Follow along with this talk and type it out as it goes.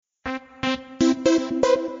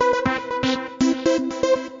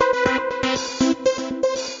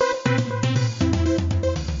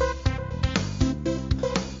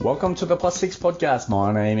Welcome to the Plus Six podcast.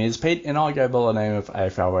 My name is Pete and I go by the name of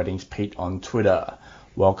AFL Ratings Pete on Twitter.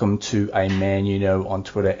 Welcome to a man you know on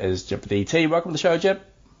Twitter as JepDT. Welcome to the show, Jep.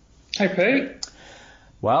 Hey, Pete.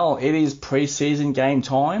 Well, it is pre-season game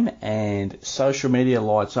time and social media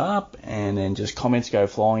lights up and then just comments go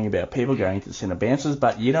flying about people going to centre bounces.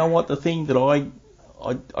 But you know what? The thing that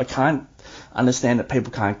I can't understand that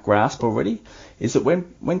people can't grasp already is that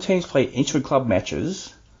when teams play intra-club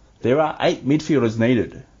matches, there are 8 midfielders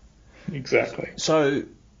needed. Exactly. So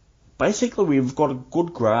basically we've got a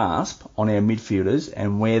good grasp on our midfielders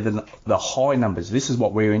and where the high numbers, this is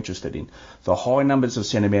what we're interested in, the high numbers of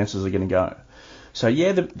centre bounces are going to go. So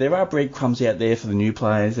yeah, there are breadcrumbs out there for the new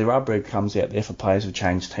players, there are breadcrumbs out there for players who've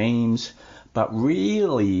changed teams, but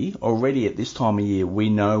really already at this time of year we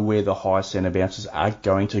know where the high centre bounces are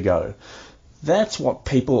going to go. That's what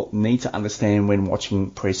people need to understand when watching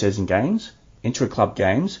pre-season games, intra-club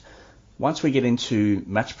games. Once we get into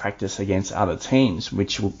match practice against other teams,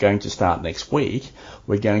 which we're going to start next week,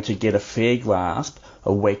 we're going to get a fair grasp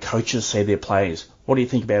of where coaches see their players. What do you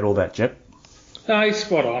think about all that, Jep? No,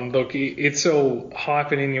 spot on. Look, it's all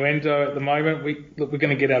hype and innuendo at the moment. We're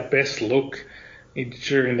going to get our best look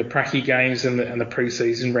during the pracky games and the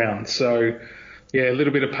pre-season round. So, yeah, a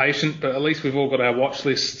little bit of patience, but at least we've all got our watch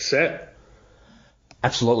list set.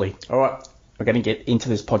 Absolutely. All right. We're going to get into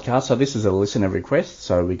this podcast. So this is a listener request.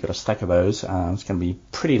 So we've got a stack of those. It's going to be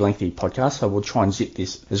a pretty lengthy podcast. So we'll try and zip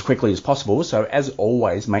this as quickly as possible. So as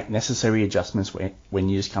always, make necessary adjustments when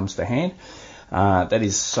news comes to hand. That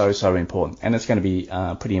is so important. And it's going to be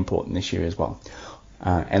pretty important this year as well.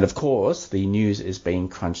 And of course, the news is being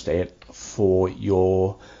crunched out for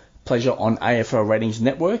your pleasure on AFL Ratings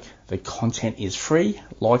Network. The content is free.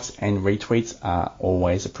 Likes and retweets are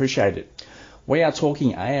always appreciated. We are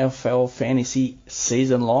talking AFL Fantasy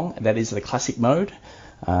season long. That is the classic mode.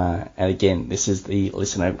 And again, this is the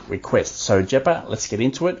listener request. So, Jeppa, let's get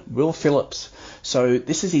into it. Will Phillips. So,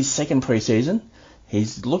 this is his second preseason.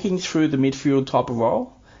 He's looking through the midfield type of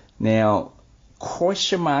role. Now,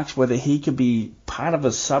 question marks whether he could be part of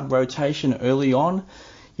a sub-rotation early on.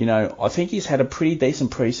 You know, I think he's had a pretty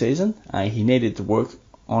decent preseason. He needed to work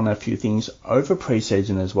on a few things over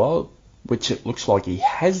preseason as well, which it looks like he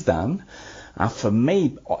has done. For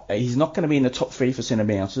me, he's not going to be in the top 3 for centre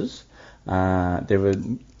bounces.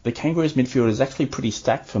 The Kangaroos midfield is actually pretty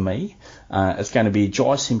stacked for me. It's going to be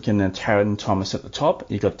Jai Simpkin and Taran Thomas at the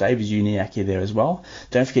top. You've got David Uniacke there as well.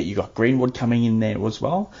 Don't forget you've got Greenwood coming in there as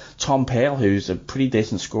well. Tom Powell, who's a pretty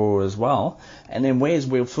decent scorer as well. And then where's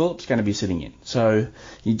Will Phillips going to be sitting in? So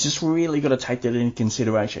you just really got to take that into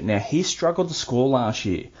consideration. Now, he struggled to score last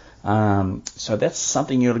year. So that's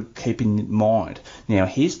something you got to keep in mind. Now,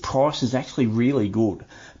 his price is actually really good,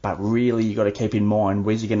 but really you got to keep in mind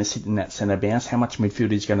where's he going to sit in that centre bounce, how much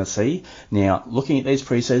midfield he's going to see. Now, looking at these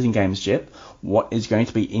pre-season games, Jep, what is going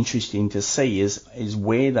to be interesting to see is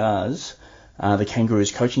where does the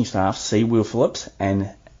Kangaroos coaching staff see Will Phillips,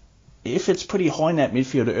 and if it's pretty high in that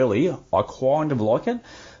midfield early, I kind of like it,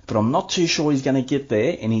 but I'm not too sure he's going to get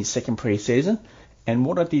there in his second pre-season. And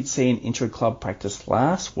what I did see in intra-club practice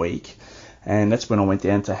last week, and that's when I went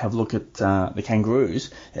down to have a look at the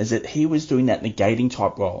Kangaroos, is that he was doing that negating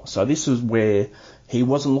type role. So this is where he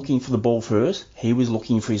wasn't looking for the ball first, he was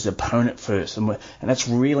looking for his opponent first. And that's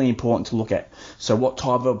really important to look at. So what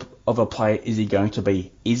type of a player is he going to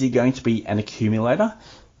be? Is he going to be an accumulator?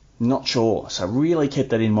 Not sure. So really keep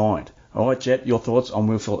that in mind. All right, Jet, your thoughts on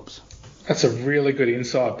Will Phillips? That's a really good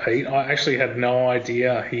insight, Pete. I actually had no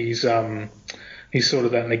idea he's sort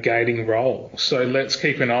of that negating role. So let's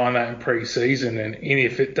keep an eye on that in pre-season. And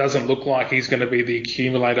if it doesn't look like he's going to be the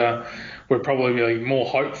accumulator we're probably more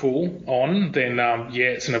hopeful on, then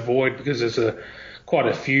it's an avoid, because there's quite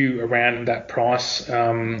a few around that price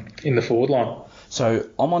in the forward line. So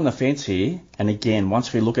I'm on the fence here, and again,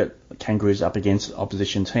 once we look at Kangaroos up against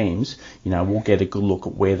opposition teams, we'll get a good look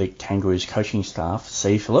at where the Kangaroos coaching staff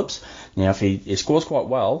see Phillips. Now, if he scores quite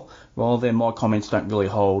well, then my comments don't really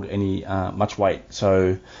hold any much weight.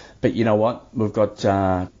 So, but you know what? We've got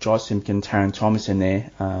Jai Simpkin, Taran Thomas in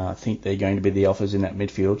there. I think they're going to be the alphas in that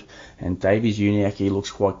midfield, and Davies Uniacke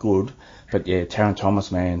looks quite good. But yeah, Taran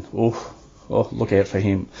Thomas, man, look out for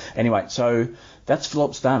him. Anyway, so that's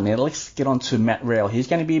Phillips done. Now let's get on to Matt Rowell. He's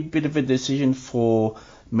going to be a bit of a decision for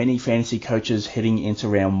many fantasy coaches heading into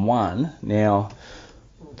round 1. Now,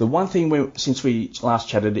 the one thing since we last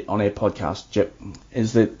chatted on our podcast, Jep,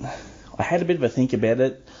 is that I had a bit of a think about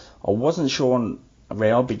it. I wasn't sure on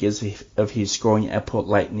Rowell because of his scoring output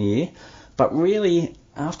late in the year, but really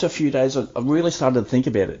after a few days I really started to think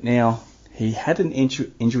about it. Now, he had an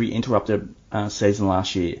injury interrupted season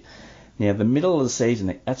last year. Now, the middle of the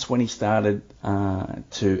season, that's when he started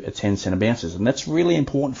to attend centre bounces, and that's really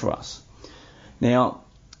important for us. Now,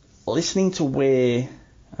 listening to where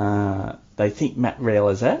they think Matt Rowell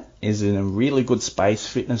is in a really good space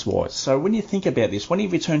fitness-wise. So when you think about this, when he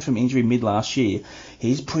returned from injury mid-last year,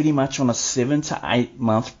 he's pretty much on a 7 to 8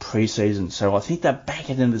 month pre-season. So I think that back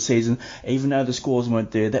at the end of the season, even though the scores weren't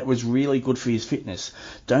there, that was really good for his fitness.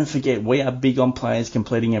 Don't forget, we are big on players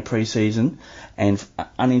completing a pre-season and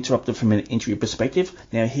uninterrupted from an injury perspective.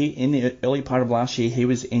 Now, in the early part of last year, he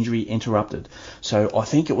was injury interrupted. So I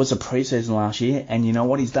think it was a pre-season last year, and you know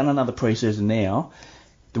what? He's done another pre-season now.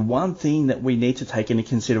 The one thing that we need to take into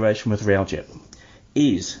consideration with Rowell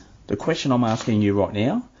is the question I'm asking you right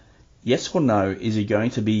now, yes or no, is he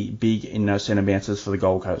going to be big in those centre bounces for the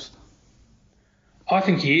Gold Coast? I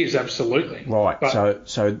think he is, absolutely. Right,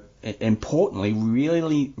 so importantly,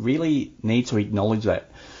 really need to acknowledge that.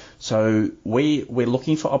 So we're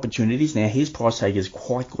looking for opportunities. Now, his price tag is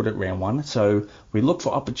quite good at round one, so we look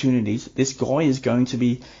for opportunities. This guy is going to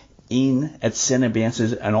be in at centre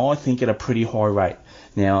bounces, and I think at a pretty high rate.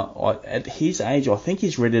 Now, at his age, I think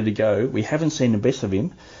he's ready to go. We haven't seen the best of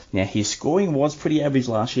him. Now, his scoring was pretty average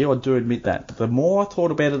last year, I do admit that. But the more I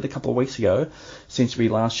thought about it a couple of weeks ago, since we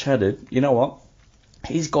last chatted, you know what?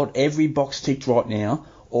 He's got every box ticked right now.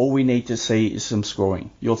 All we need to see is some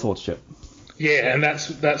scoring. Your thoughts, Chip? Yeah, and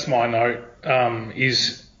that's my note,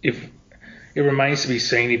 is if it remains to be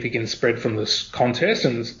seen if he can spread from this contest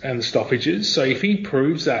and the stoppages. So if he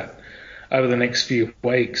proves that over the next few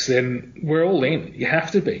weeks, then we're all in. You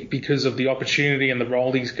have to be, because of the opportunity and the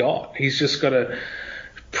role he's got. He's just got to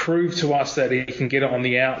prove to us that he can get it on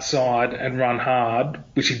the outside and run hard,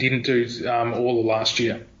 which he didn't do all of last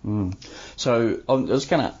year. So I'm just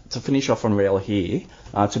going to finish off on Rowell here.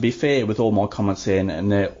 To be fair with all my comments there, and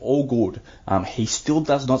they're all good, he still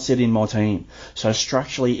does not sit in my team. So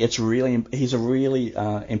structurally, he's a really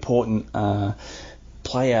important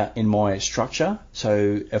player in my structure.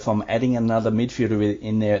 So if I'm adding another midfielder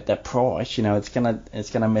in there at that price, you know, it's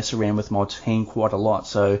gonna mess around with my team quite a lot.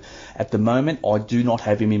 So at the moment, I do not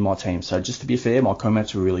have him in my team. So just to be fair, my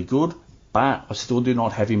comments are really good, but I still do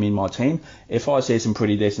not have him in my team. If I see some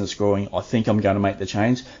pretty decent scoring, I think I'm going to make the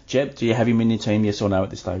change. Jeb, do you have him in your team, yes or no, at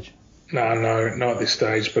this stage? No, not at this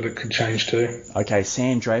stage, but it could change too. Okay,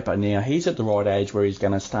 Sam Draper. Now, he's at the right age where he's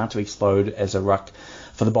going to start to explode as a ruck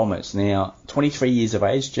for the Bombers. Now, 23 years of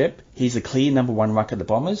age, Jeb. He's the clear number one ruck at the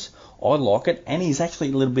Bombers. I like it, and he's actually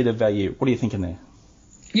a little bit of value. What are you thinking there?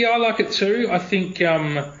 Yeah, I like it too. I think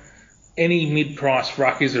any mid-price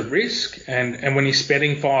ruck is a risk, and when you're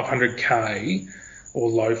spending 500k or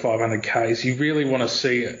low 500ks, you really want to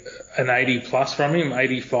see an 80 plus from him,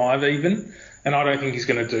 85 even. And I don't think he's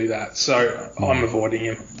going to do that, so I'm avoiding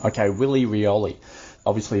him. Okay, Willie Rioli.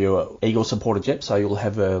 Obviously, you're an Eagle supporter, Jep, so you'll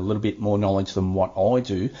have a little bit more knowledge than what I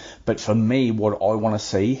do. But for me, what I want to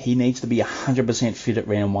see, he needs to be 100% fit at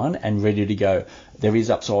round one and ready to go. There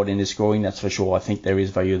is upside in his scoring, that's for sure. I think there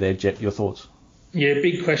is value there. Jep, your thoughts? Yeah,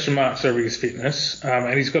 big question marks over his fitness,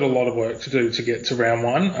 and he's got a lot of work to do to get to round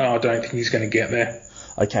one. I don't think he's going to get there.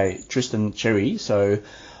 Okay, Tristan Cherry, so...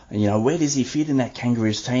 You know, where does he fit in that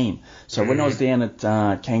Kangaroos team? So when I was down at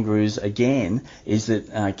Kangaroos again, is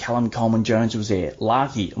that Callum Coleman-Jones was there.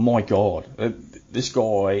 Larky, my God, this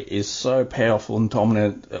guy is so powerful and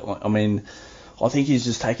dominant. I mean, I think he's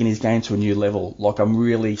just taken his game to a new level. Like, I'm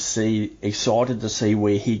really excited to see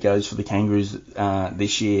where he goes for the Kangaroos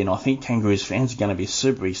this year. And I think Kangaroos fans are going to be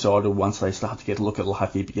super excited once they start to get a look at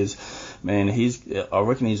Larky, because, man, I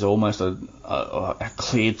reckon he's almost a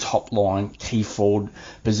clear top line, key forward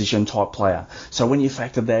position type player. So when you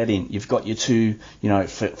factor that in, you've got your two,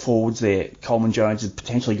 forwards there. Coleman Jones is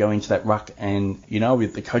potentially going to that ruck, and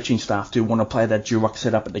with the coaching staff do want to play that dual ruck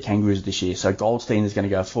setup at the Kangaroos this year. So Goldstein is going to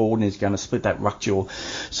go forward and he's going to split that ruck dual.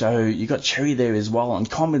 So you got Cherry there as well, and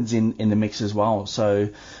Commons in the mix as well. So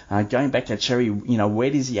going back to Cherry, where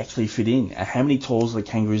does he actually fit in? How many tours do the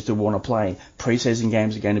Kangaroos do want to play? Pre-season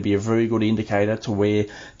games are going to be a very good indicator to where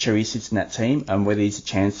Cherry sits in that team and whether he's a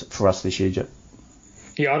chance for us this year, Jeff.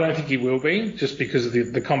 Yeah, I don't think he will be, just because of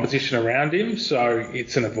the competition around him, so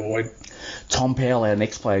it's an avoid. Tom Powell, our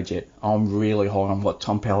next player, Jet. I'm really high on what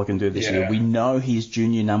Tom Powell can do this year. We know his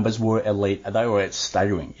junior numbers were elite. They were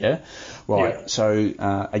staggering, yeah? Right, yeah.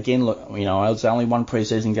 So, again, look, it's only one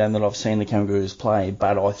preseason game that I've seen the Kangaroos play,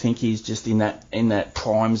 but I think he's just in that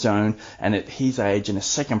prime zone, and at his age, in a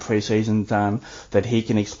second preseason done, that he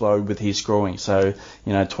can explode with his scoring. So,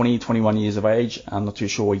 20, 21 years of age, I'm not too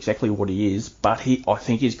sure exactly what he is, but I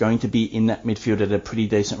think he's going to be in that midfield at a pretty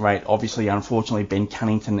decent rate. Obviously, unfortunately, Ben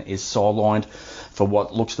Cunnington is sidelined for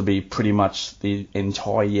what looks to be pretty much the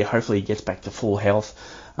entire year. Hopefully he gets back to full health.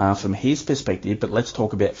 from his perspective. But let's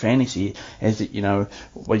talk about fantasy. As that,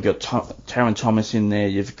 we've got Taron Thomas in there,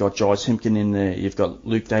 you've got Jai Simpkin in there, you've got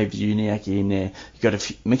Luke Davies-Uniacke in there, you've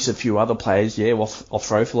got mix a few other players. Yeah, I'll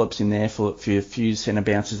throw Phillips in there for a few centre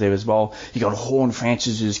bounces there as well. You've got Horn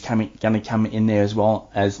Francis who's going to come in there as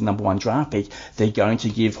well as number one draft pick. They're going to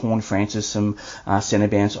give Horn Francis some centre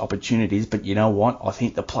bounce opportunities. But you know what? I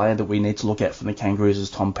think the player that we need to look at from the Kangaroos is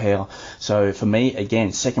Tom Powell. So for me,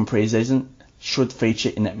 again, second pre-season, should feature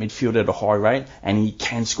in that midfield at a high rate, and he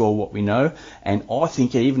can score what we know. And I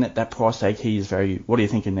think even at that price tag, he is very... What are you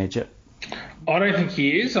thinking there, Jet? I don't think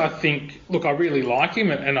he is. I really like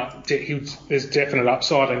him, and there's definite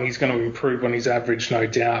upside, and he's going to improve on his average, no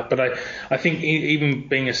doubt. But I think even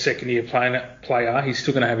being a second-year player, he's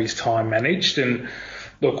still going to have his time managed. And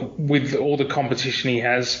look, with all the competition he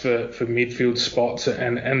has for midfield spots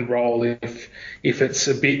and role, if it's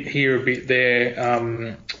a bit here, a bit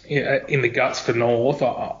there, in the guts for North,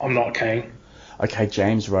 I'm not keen. Okay,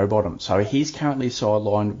 James Rowbottom. So he's currently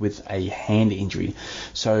sidelined with a hand injury.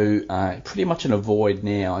 So pretty much in a void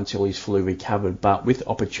now until he's fully recovered. But with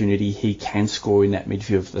opportunity, he can score in that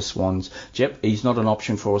midfield for the Swans. Jep, he's not an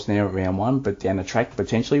option for us now at round one, but down the track,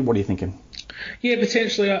 potentially. What are you thinking? Yeah,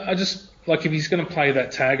 potentially. I just, if he's going to play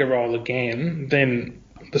that tagger role again, then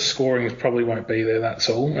the scoring probably won't be there, that's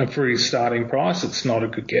all. And for his starting price, it's not a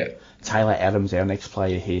good get. Taylor Adams, our next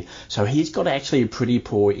player here. So he's got actually a pretty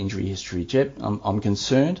poor injury history, Jep. I'm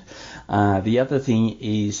concerned. The other thing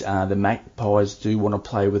is the Magpies do want to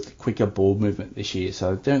play with quicker ball movement this year.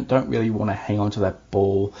 So don't really want to hang on to that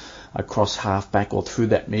ball across half-back or through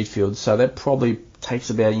that midfield. So that probably takes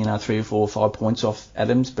about, 3 or 4 or 5 points off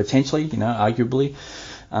Adams, potentially, arguably.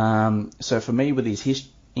 So for me, with his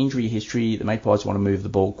injury history, the Magpies want to move the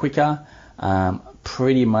ball quicker.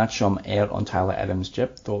 Pretty much I'm out on Taylor Adams.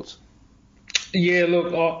 Jep, thoughts? Yeah,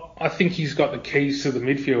 look, I think he's got the keys to the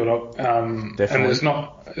midfield.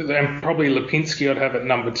 Definitely. And probably Lipinski I'd have at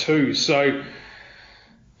number 2. So,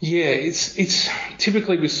 yeah, it's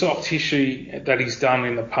typically with soft tissue that he's done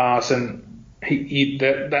in the past, and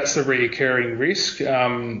that's the reoccurring risk.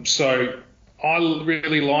 So I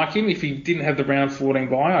really like him. If he didn't have the round 14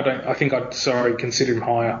 bye, I think I'd consider him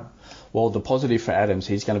higher. Well, the positive for Adams,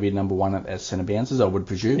 he's going to be number one at centre bounces, I would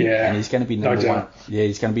presume. Yeah. And he's going to be number one. Yeah,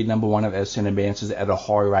 he's going to be number one at centre bounces at a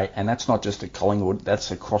high rate, and that's not just at Collingwood.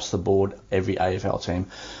 That's across the board, every AFL team.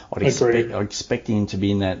 I'd expect him to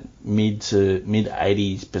be in that mid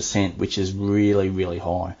 80%, which is really, really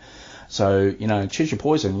high. So, choose your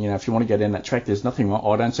poison. If you want to go down that track, there's nothing wrong.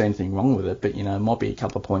 I don't see anything wrong with it, but, it might be a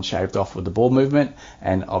couple of points shaved off with the ball movement,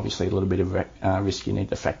 and obviously a little bit of risk you need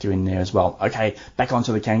to factor in there as well. Okay, back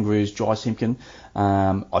onto the Kangaroos, Jai Simpkin.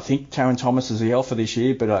 I think Taron Thomas is the alpha this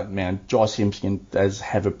year, but, Jai Simpkin does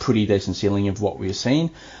have a pretty decent ceiling of what we've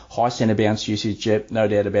seen. High centre bounce usage, Jep, no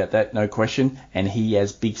doubt about that, no question, and he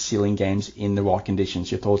has big ceiling games in the right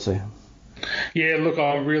conditions. Your thoughts there? Yeah, look,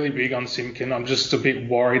 I'm really big on Simpkin. I'm just a bit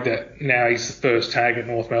worried that now he's the first tag at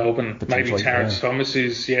North Melbourne. Maybe Taron Thomas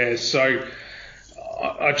is, yeah. So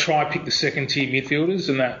I try to pick the second-tier midfielders,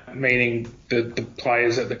 and that meaning the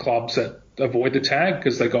players at the clubs that avoid the tag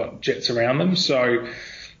because they got Jets around them. So,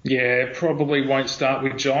 yeah, probably won't start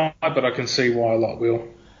with Jai, but I can see why a lot will.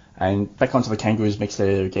 And back onto the Kangaroos mix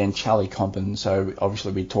there again, Charlie Compton. So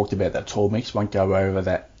obviously we talked about that tall mix. Won't go over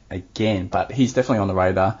that again, but he's definitely on the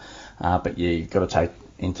radar. But yeah, you've got to take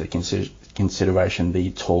into consideration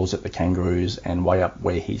the talls at the Kangaroos and weigh up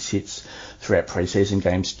where he sits throughout pre-season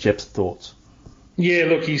games. Jep's thoughts? Yeah,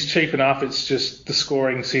 look, he's cheap enough. It's just the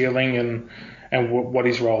scoring ceiling and what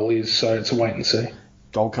his role is. So it's a wait and see.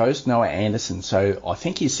 Gold Coast, Noah Anderson. So I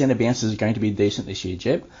think his centre bounces are going to be decent this year,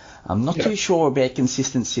 Jep. I'm not too sure about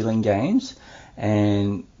consistent ceiling games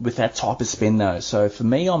and with that type of spin though. So for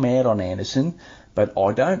me, I'm out on Anderson, but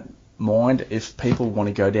I don't mind if people want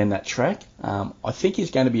to go down that track. I think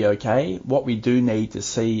he's going to be okay. What we do need to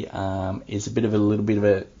see is a little bit of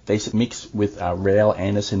a decent mix with Rowell,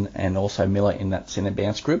 Anderson, and also Miller in that centre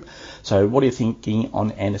bounce group. So what are you thinking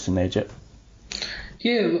on Anderson there, Jeff?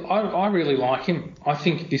 Yeah, I really like him. I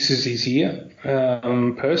think this is his year,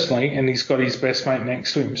 personally, and he's got his best mate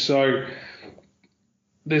next to him. So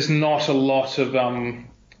there's not a lot of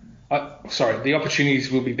the opportunities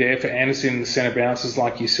will be there for Anderson in the centre bounces,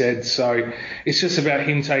 like you said. So it's just about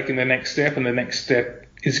him taking the next step, and the next step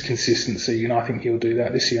is consistency, and I think he'll do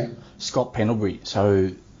that this year. Scott Pendlebury.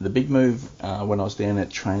 So the big move when I was down at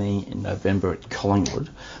training in November at Collingwood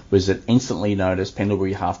was that instantly noticed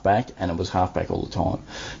Pendlebury halfback, and it was halfback all the time.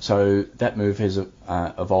 So that move has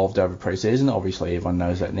evolved over pre-season. Obviously, everyone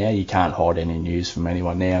knows that now. You can't hide any news from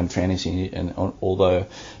anyone now in fantasy and on all the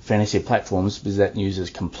fantasy platforms, because that news is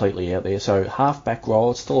completely out there. So halfback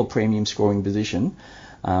role, it's still a premium scoring position.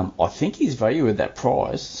 I think he's valued at that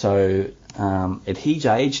price. So at his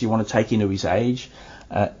age, do you want to take into his age?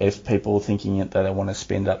 If people are thinking that they want to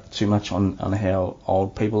spend up too much on how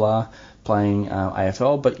old people are playing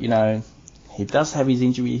AFL, but he does have his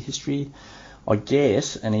injury history, I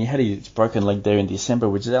guess, and he had his broken leg there in December,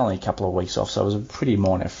 which is only a couple of weeks off, so it was a pretty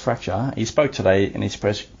minor fracture. He spoke today in his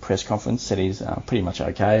press conference, said he's pretty much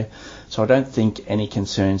okay, so I don't think any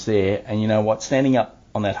concerns there. And you know what, standing up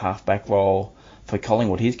on that halfback role for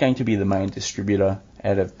Collingwood, he's going to be the main distributor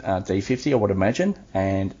out of D50, I would imagine,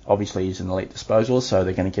 and obviously he's an elite disposal, so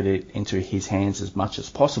they're going to get it into his hands as much as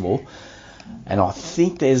possible. And I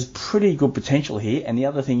think there's pretty good potential here. And the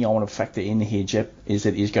other thing I want to factor in here, Jep, is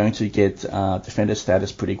that he's going to get defender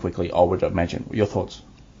status pretty quickly, I would imagine. Your thoughts?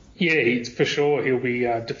 Yeah, for sure he'll be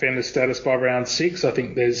defender status by round 6. I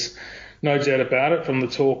think there's no doubt about it from the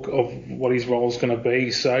talk of what his role's going to be.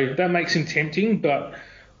 So that makes him tempting, but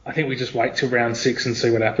I think we just wait till round 6 and see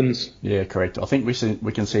what happens. Yeah, correct. I think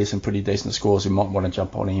we can see some pretty decent scores. We might want to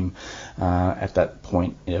jump on him at that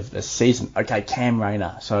point of the season. Okay, Cam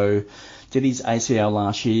Rayner. So did his ACL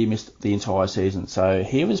last year, missed the entire season. So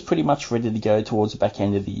he was pretty much ready to go towards the back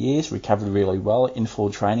end of the year, recovered really well in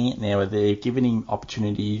full training. Now they're giving him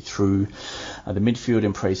opportunity through the midfield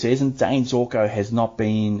in pre-season. Dane Zorko has not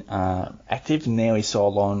been active. Now he's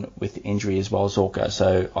sidelined with injury as well, Zorko.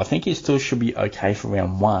 So I think he still should be okay for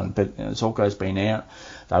round 1, but Zorko's been out.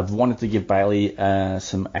 They've wanted to give Bailey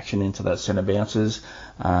some action into those centre bounces,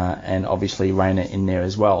 and obviously Rayner in there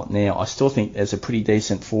as well. Now, I still think there's a pretty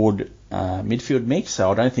decent forward midfield mix, so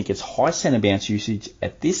I don't think it's high centre bounce usage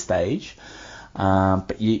at this stage.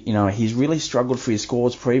 But he's really struggled for his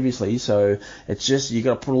scores previously, so it's just you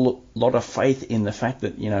got to put a lot of faith in the fact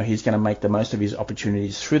that he's going to make the most of his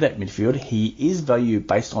opportunities through that midfield. He is valued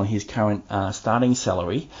based on his current starting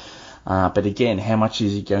salary. But again, how much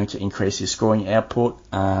is he going to increase his scoring output?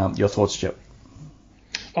 Your thoughts, Jep?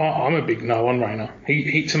 I'm a big no on Rayner.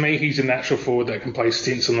 He to me, he's a natural forward that can play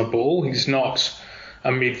stints on the ball. He's not a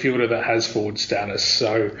midfielder that has forward status.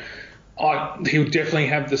 So he'll definitely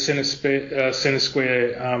have the centre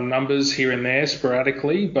square numbers here and there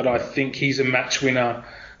sporadically, but I think he's a match winner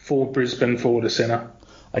for Brisbane forward to centre.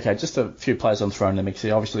 Okay, just a few players on throw in the mix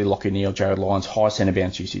here. Obviously, Lachie Neale, Jared Lyons, high centre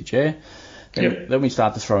bounce usage, yeah? Then we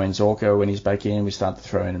start to throw in Zorko when he's back in. We start to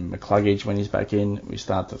throw in McCluggage when he's back in. We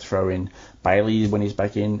start to throw in Bailey when he's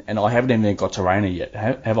back in. And I haven't even got to Rayner yet,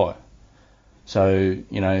 have I? So,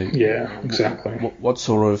 Yeah, exactly. What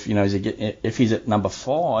sort of, is he if he's at number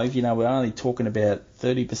 5, we're only talking about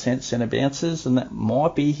 30% centre bounces, and that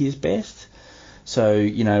might be his best. So,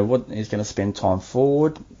 what he's going to spend time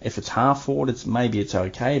forward. If it's half forward, maybe it's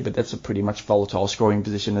okay, but that's a pretty much volatile scoring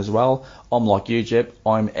position as well. I'm like you, Jep.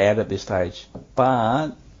 I'm out at this stage.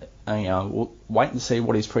 But, we'll wait and see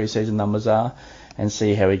what his pre-season numbers are and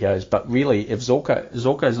see how he goes. But really, if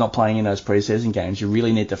Zorko's not playing in those pre-season games, you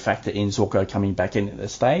really need to factor in Zorko coming back in at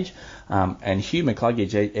this stage. And Hugh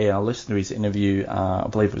McCluggage, I listened to his interview, I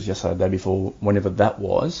believe it was yesterday, the day before, whenever that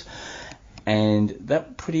was. And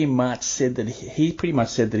that pretty much said that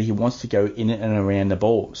he wants to go in and around the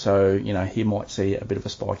ball. So, he might see a bit of a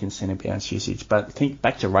spike in centre bounce usage. But think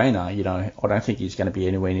back to Rayner, I don't think he's going to be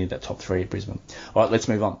anywhere near that top 3 at Brisbane. All right, let's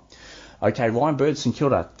move on. Okay, Ryan Bird, St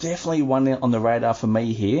Kilda, definitely one on the radar for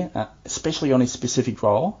me here, especially on his specific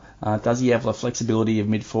role. Does he have the flexibility of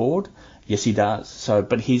mid-forward? Yes, he does. So,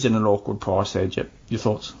 but he's in an awkward price there, Jep. Your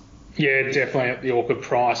thoughts? Yeah, definitely at the awkward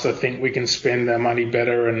price. I think we can spend our money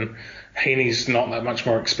better, and Heaney's not that much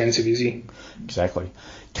more expensive, is he? Exactly.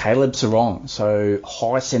 Caleb Sarong, so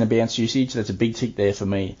high centre bounce usage, that's a big tick there for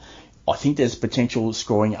me. I think there's potential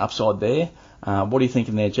scoring upside there. What are you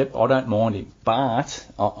thinking there, Jep? I don't mind him, but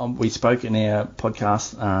we spoke in our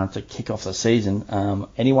podcast to kick off the season.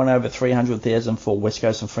 Anyone over 300,000 for West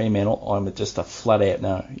Coast and Fremantle, I'm just a flat out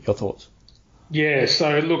no. Your thoughts? Yeah,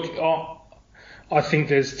 so look, I think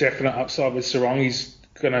there's definite upside with Sarong. He's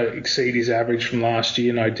going to exceed his average from last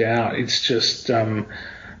year, no doubt. It's just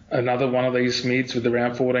another one of these mids with the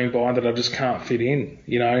round 14 bye that I just can't fit in.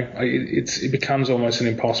 It becomes almost an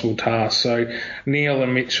impossible task. So Neale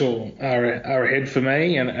and Mitchell are ahead for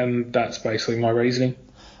me, and that's basically my reasoning.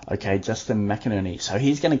 Okay, Justin McInerney. So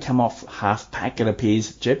he's going to come off half-back, it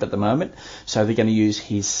appears, Jep, at the moment. So they're going to use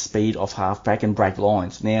his speed off half-back and break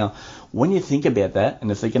lines. Now, when you think about that,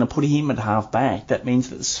 and if they're going to put him at half-back, that means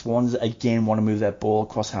that the Swans, again, want to move that ball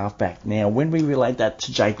across half-back. Now, when we relate that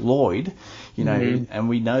to Jake Lloyd, and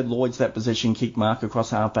we know Lloyd's that position kick mark across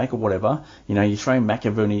half-back or whatever, you throw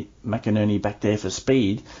McInerney back there for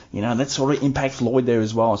speed, that sort of impacts Lloyd there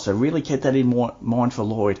as well. So really keep that in mind for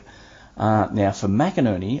Lloyd. Now, for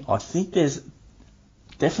McInerney, I think there's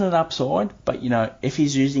definite upside, but, if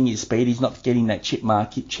he's using his speed, he's not getting that chip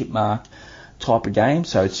mark type of game.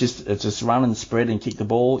 So it's just run and spread and kick the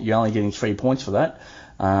ball. You're only getting 3 points for that.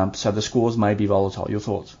 So the scores may be volatile. Your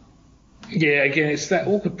thoughts? Yeah, again, it's that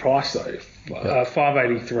awkward price, though,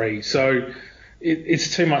 $5.83. So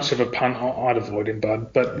it's too much of a punt. I'd avoid him,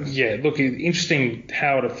 bud. But, yeah, look, interesting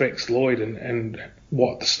how it affects Lloyd and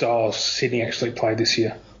what the style Sydney actually played this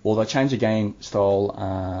year. Well, they changed the game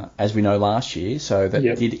style, as we know, last year, so that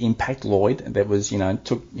did impact Lloyd. That was,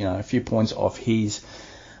 took, a few points off his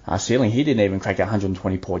ceiling. He didn't even crack a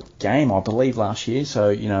 120-point game, I believe, last year.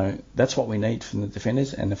 So, that's what we need from the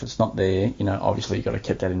defenders. And if it's not there, obviously you've got to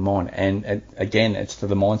keep that in mind. And again, it's to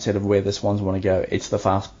the mindset of where the Swans want to go. It's the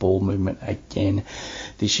fast ball movement again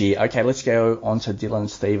this year. Okay, let's go on to Dylan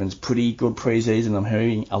Stephens. Pretty good pre-season. I'm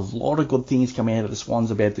hearing a lot of good things coming out of the Swans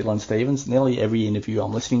about Dylan Stephens. Nearly every interview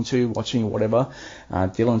I'm listening to, watching, whatever.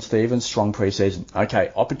 Dylan Stephens, strong pre-season.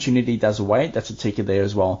 Okay, opportunity does wait. That's a ticket there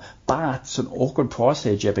as well. But it's an awkward price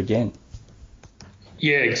there, Jeb, again.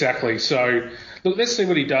 Yeah, exactly. So, look, let's see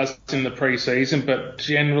what he does in the pre-season. But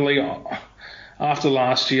generally, after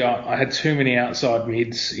last year, I had too many outside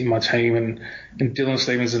mids in my team, and Dylan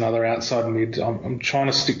Stephens another outside mid. I'm trying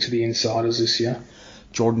to stick to the insiders this year.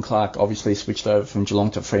 Jordan Clark obviously switched over from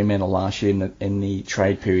Geelong to Fremantle last year in the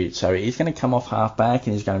trade period. So he's going to come off half-back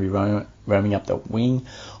and he's going to be roaming up the wing.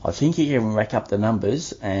 I think he can rack up the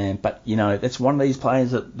numbers, but that's one of these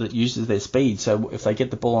players that uses their speed. So if they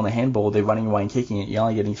get the ball on a handball, they're running away and kicking it. You're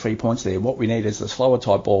only getting 3 points there. What we need is a slower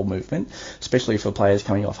type ball movement, especially for players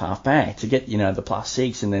coming off half-back, to get, the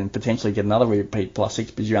 +6 and then potentially get another repeat +6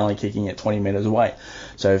 because you're only kicking it 20 metres away.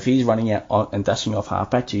 So if he's running out and dashing off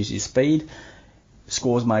half-back to use his speed,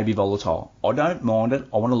 scores may be volatile. I don't mind it.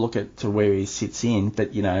 I want to look at to where he sits in,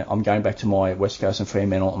 but I'm going back to my West Coast and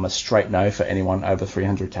Fremantle. I'm a straight no for anyone over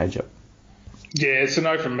 300 kg. Yeah, it's a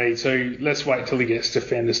no from me too. Let's wait till he gets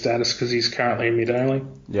defender status because he's currently a mid only.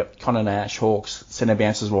 Yep, Connor Nash, Hawks, centre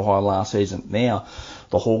bounces were high last season. Now,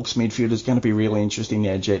 the Hawks midfield is going to be really interesting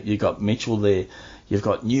now, Jet. You've got Mitchell there. You've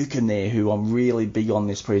got Newcomb there, who I'm really big on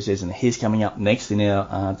this pre-season. He's coming up next in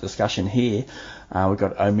our discussion here. We've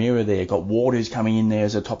got O'Meara there. Got Ward, who's coming in there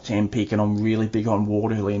as a top 10 pick, and I'm really big on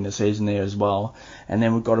Ward early in the season there as well. And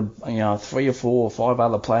then we've got 3 or 4 or 5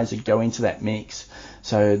 other players that go into that mix.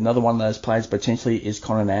 So another one of those players potentially is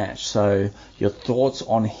Connor Nash. So your thoughts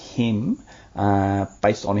on him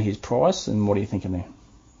based on his price, and what are you thinking there?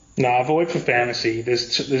 No, avoid for fantasy.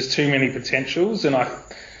 There's too many potentials, and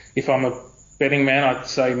if I'm a betting man, I'd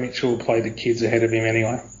say Mitchell will play the kids ahead of him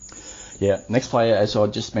anyway. Yeah, next player, as I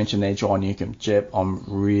just mentioned there, John Newcomb. Jeb, I'm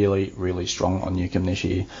really, really strong on Newcomb this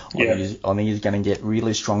year. I think he's going to get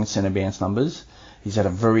really strong centre bounce numbers. He's had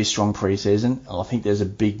a very strong pre-season. I think there's a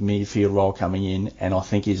big midfield role coming in, and I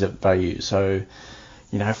think he's at value. So,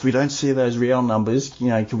 if we don't see those real numbers,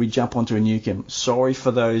 can we jump onto a Newcomb? Sorry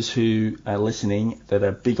for those who are listening that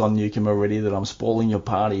are big on Newcomb already, that I'm spoiling your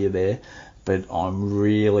party there, but I'm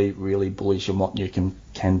really, really bullish on what Newcomb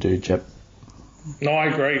can do, Jeb. No, I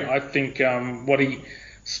agree. I think what he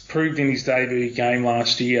proved in his debut game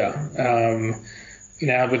last year,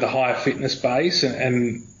 with a higher fitness base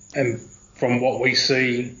and from what we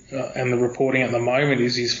see and the reporting at the moment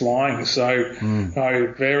is he's flying. So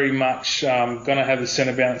very much going to have the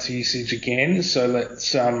centre bounce usage again. So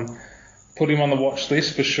let's put him on the watch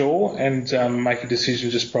list for sure and make a decision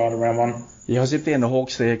just prior to round 1. Yeah, I was up there in the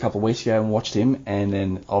Hawks there a couple of weeks ago and watched him, and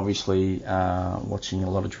then obviously watching a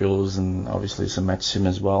lot of drills and obviously some match sim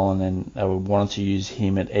as well, and then they wanted to use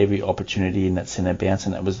him at every opportunity in that centre bounce,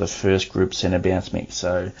 and that was the first group centre bounce mix.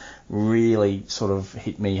 So really sort of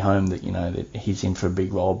hit me home that that he's in for a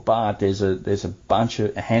big role. But there's a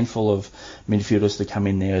handful of midfielders to come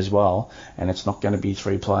in there as well, and it's not going to be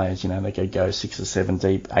 3 players. They could go 6 or 7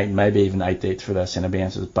 deep, 8, maybe even 8 deep through those centre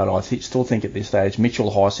bounces. But I still think at this stage Mitchell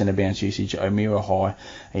high centre bounce usage O'Meara high.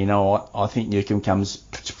 And, you know what? I think Newcombe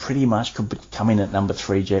could come in at number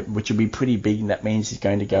 3, Jep, which would be pretty big, and that means he's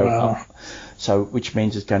going to go up. So, which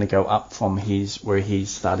means it's going to go up from where his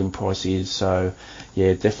starting price is. So,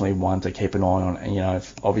 yeah, definitely one to keep an eye on. And, you know,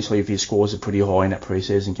 if his scores are pretty high in that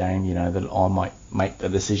pre-season game, you know, that I might make the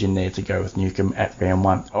decision there to go with Newcombe at round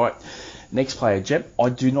 1. All right, next player, Jep. I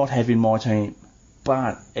do not have in my team,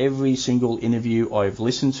 but every single interview I've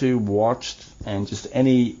listened to, watched, and just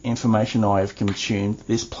any information I have consumed,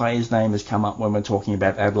 this player's name has come up when we're talking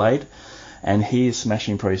about Adelaide, and he is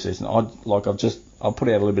smashing pre-season. I'll put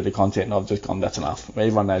out a little bit of content, and I've just gone, that's enough.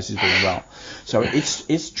 Everyone knows he's doing well. So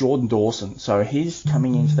it's Jordan Dawson. So he's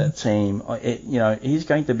coming into that team. He's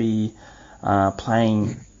going to be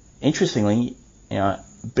playing, interestingly, a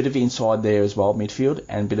bit of inside there as well, midfield,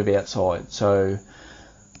 and a bit of outside. So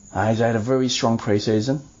he's had a very strong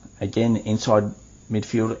pre-season. Again, inside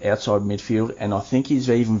midfield, outside midfield, and I think he's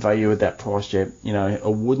even value at that price, Jep. You know, it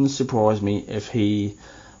wouldn't surprise me if he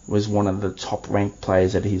was one of the top-ranked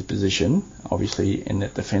players at his position, obviously in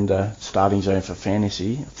that defender starting zone for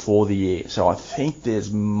fantasy for the year. So I think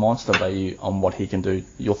there's monster value on what he can do.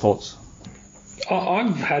 Your thoughts?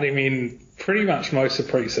 I've had him in pretty much most of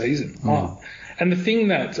pre-season. And the thing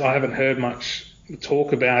that I haven't heard much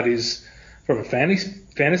talk about is, from a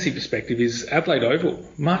fantasy perspective, is Adelaide Oval,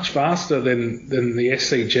 much faster than the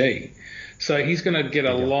SCG. So he's going to get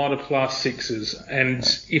a lot of +6s. And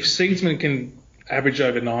if Seedsman can average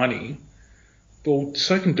over 90, well,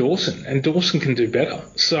 so can Dawson, and Dawson can do better.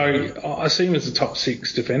 So I see him as a top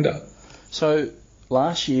 6 defender. So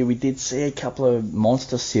last year we did see a couple of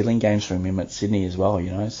monster ceiling games from him at Sydney as well,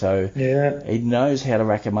 you know. So he knows how to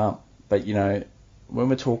rack them up. But, you know, when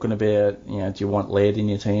we're talking about, you know, do you want Laird in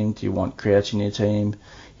your team? Do you want Crouch in your team?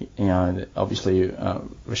 You know, obviously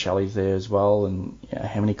Rochelli's there as well. And you know,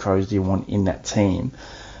 how many Crows do you want in that team?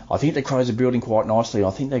 I think the Crows are building quite nicely. I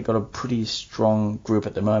think they've got a pretty strong group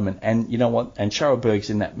at the moment. And you know what? And Sharrowberg's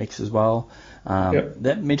in that mix as well.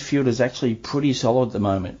 That midfield is actually pretty solid at the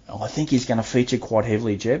moment. I think he's going to feature quite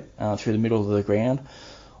heavily, Jeb, through the middle of the ground.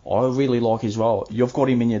 I really like his role. You've got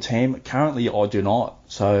him in your team. Currently, I do not.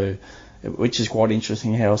 So, which is quite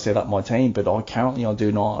interesting how I set up my team. But I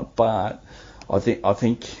do not. But I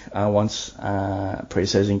think once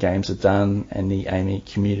pre-season games are done and the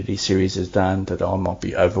AAMI Community Series is done, that I might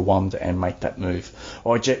be overwhelmed and make that move.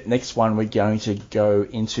 All right, Jet, next one we're going to go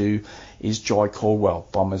into is Jai Caldwell.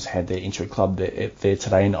 Bombers had their intro club there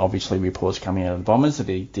today, and obviously reports coming out of the Bombers that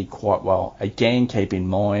he did quite well. Again, keep in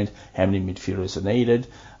mind how many midfielders are needed.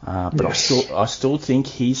 But I still think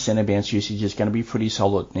his centre bounce usage is going to be pretty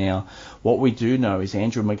solid. Now, what we do know is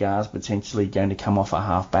Andrew McGrath's potentially going to come off a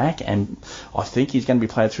half back, and I think he's going to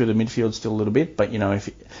be played through the midfield still a little bit. But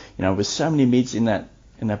with so many mids in that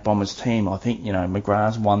Bombers team, I think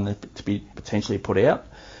McGrath's one to be potentially put out.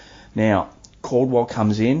 Now, Caldwell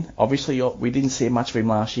comes in. Obviously, we didn't see much of him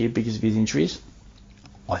last year because of his injuries.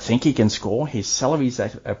 I think he can score. His salary's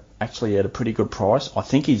actually at a pretty good price. I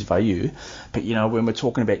think he's value. But, when we're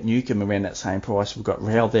talking about Newcombe around that same price, we've got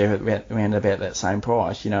Rail there around about that same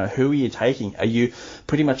price. Who are you taking? Are you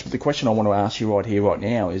pretty much the question I want to ask you right here, right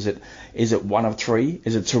now, is it one of three?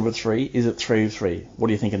 Is it two of three? Is it three of three?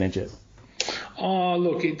 What are you thinking, Ed? Oh,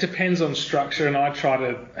 look, it depends on structure, and I try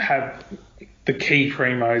to have the key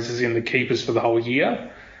primos as in the keepers for the whole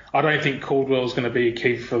year. I don't think Caldwell's going to be a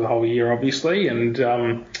keeper for the whole year, obviously, and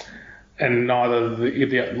neither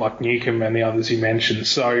like Newcombe and the others you mentioned.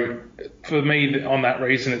 So for me, on that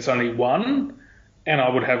reason, it's only one, and I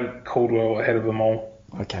would have Caldwell ahead of them all.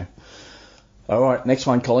 Okay. All right, next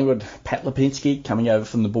one, Collingwood. Pat Lipinski coming over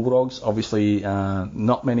from the Bulldogs. Obviously,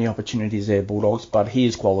 not many opportunities there, Bulldogs, but he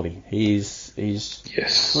is quality. He's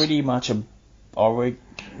pretty much I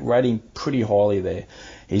rate him pretty highly there.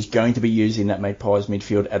 He's going to be used in that Magpies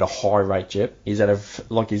midfield at a high rate, Jep. He's at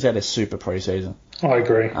a super pre-season. I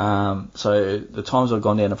agree. So the times I've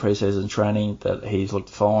gone down to pre-season training, that he's looked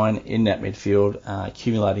fine in that midfield,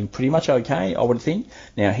 accumulating pretty much okay, I would think.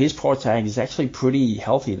 Now, his price tag is actually pretty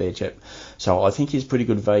healthy there, Jep. So I think he's pretty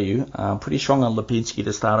good value. Pretty strong on Lipinski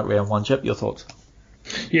to start at round one, Jep. Your thoughts?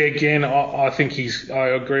 Yeah, again, I think I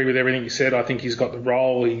agree with everything you said. I think he's got the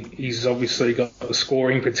role. He's obviously got the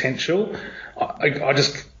scoring potential. I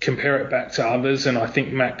just compare it back to others, and I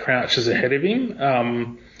think Matt Crouch is ahead of him.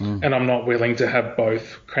 And I'm not willing to have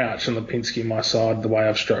both Crouch and Lipinski on my side the way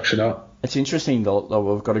I've structured up. It's interesting,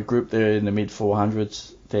 though. We've got a group there in the mid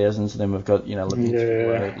 400s, thousands, and then we've got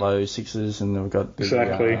Lipinski low sixes, and then we've got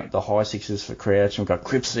the high sixes for Crouch, and we've got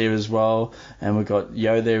Cripps there as well, and we've got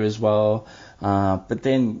Yo there as well. But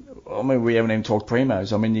then, we haven't even talked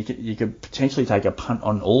primos. You could potentially take a punt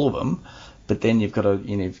on all of them, but then you've got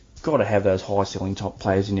to, got to have those high ceiling top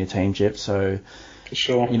players in your team, Jep. So, For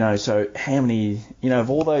sure. So how many, of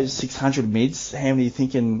all those 600 mids, how many are you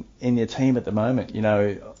thinking in your team at the moment?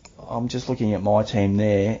 I'm just looking at my team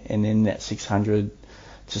there, and in that 600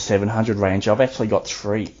 to 700 range, I've actually got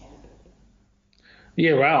 3.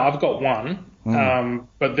 Yeah, well, I've got 1,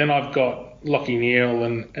 but then I've got Lockie Neal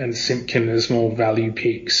and Simpkin as more value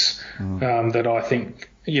picks that I think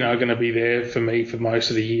are going to be there for me for most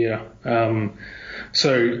of the year.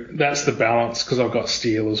 So that's the balance, because I've got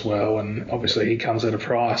Steele as well, and obviously he comes at a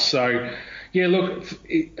price. So yeah, look,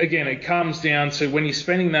 it comes down to when you're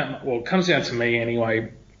spending that. Well, it comes down to me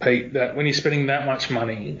anyway, Pete. That when you're spending that much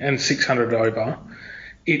money and 600 over,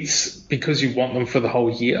 it's because you want them for the whole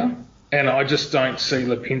year. And I just don't see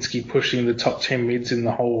Lipinski pushing the top 10 mids in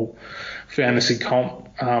the whole fantasy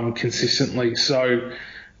comp consistently. So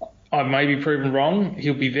I may be proven wrong.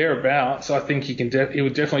 He'll be thereabouts. I think he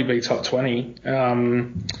would definitely be top 20.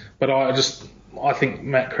 But I think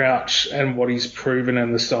Matt Crouch and what he's proven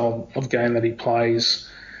and the style of game that he plays,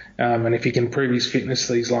 and if he can prove his fitness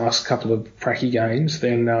these last couple of pracky games,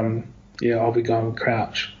 then I'll be going with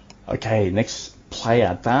Crouch. Okay, next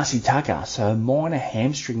player, Darcy Tucker. So minor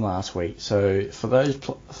hamstring last week. So for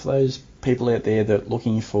those people out there that are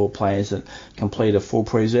looking for players that complete a full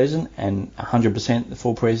preseason and 100% the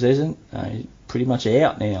full preseason, pretty much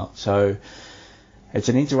out now. So it's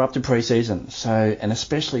an interrupted preseason. So, and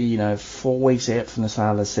especially 4 weeks out from the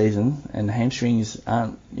start of the season, and hamstrings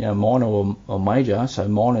aren't minor or major. So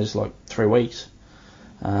minor is like 3 weeks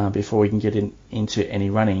before we can get into any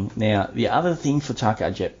running. Now the other thing for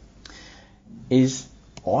Tucker, Jep, is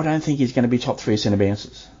I don't think he's going to be top 3 centre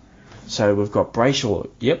bounces. So we've got Brayshaw,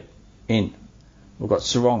 yep, in. We've got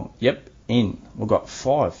Sarong, yep, in. We've got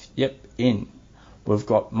Five, yep, in. We've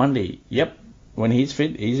got Mundy, yep. When he's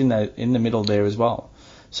fit, he's in the middle there as well.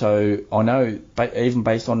 So I know, even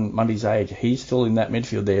based on Mundy's age, he's still in that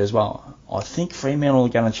midfield there as well. I think Fremantle are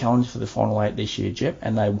going to challenge for the final 8 this year, Jep,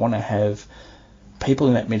 and they want to have people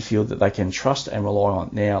in that midfield that they can trust and rely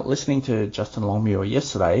on. Now, listening to Justin Longmuir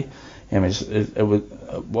yesterday,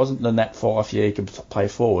 it wasn't the Nat Fife, he could play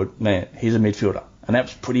forward. Man, he's a midfielder. And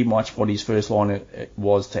that's pretty much what his first line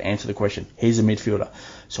was to answer the question. He's a midfielder.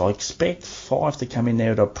 So I expect Fife to come in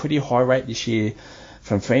there at a pretty high rate this year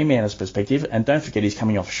from Fremantle's perspective. And don't forget, he's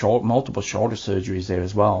coming off multiple shoulder surgeries there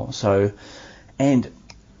as well. So, and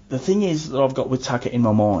the thing is that I've got with Tucker in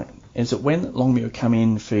my mind is that when Longmuir come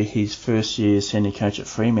in for his first year senior coach at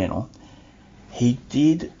Fremantle, he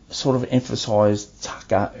did sort of emphasise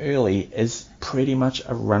Tucker early as pretty much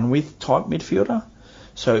a run-with type midfielder.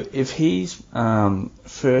 So if he's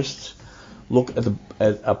first look at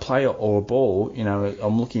a player or a ball,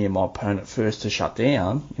 I'm looking at my opponent first to shut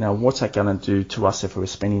down, what's that going to do to us if we're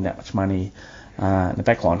spending that much money in the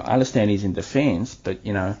back line? I understand he's in defence, but,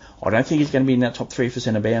 I don't think he's going to be in that top 3 for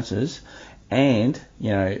centre bounces. And,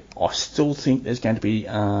 I still think there's going to be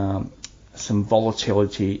some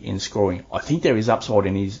volatility in scoring. I think there is upside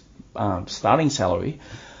in his starting salary,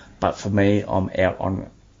 but for me, I'm out on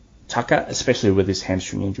Tucker, especially with this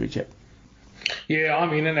hamstring injury, Jep. Yeah,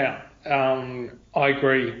 I'm in and out. I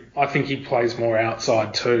agree. I think he plays more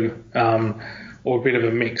outside too, or a bit of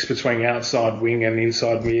a mix between outside wing and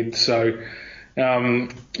inside mid. So,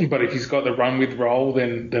 but if he's got the run with role,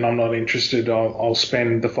 then I'm not interested. I'll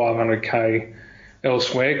spend the 500k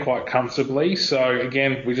elsewhere quite comfortably. So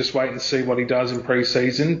again, we just wait and see what he does in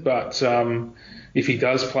pre-season. But if he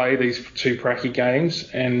does play these 2 pracky games,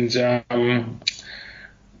 and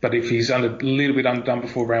but if he's a little bit underdone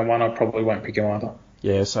before round 1, I probably won't pick him either.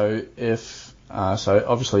 Yeah. So so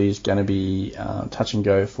obviously he's going to be touch and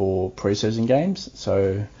go for pre-season games.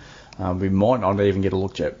 So we might not even get a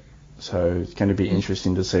look at. So it's going to be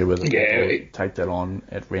interesting to see whether they take that on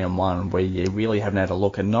at round 1, where you really haven't had a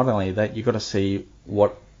look. And not only that, you've got to see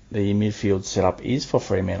what the midfield setup is for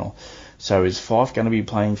Fremantle. So is Fife going to be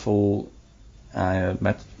playing full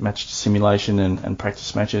match simulation and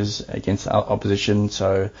practice matches against the opposition?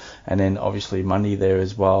 So, and then obviously Mundy there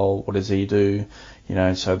as well. What does he do?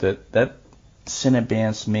 So that centre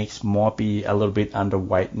bounce mix might be a little bit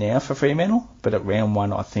underweight now for Fremantle, but at round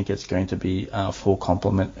 1, I think it's going to be a full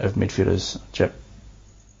complement of midfielders, Jep.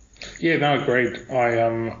 Yeah, no, agreed.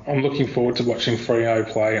 I'm looking forward to watching Freo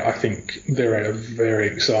play. I think they're a very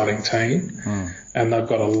exciting team, and they've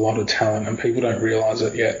got a lot of talent, and people don't realise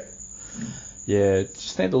it yet. Yeah,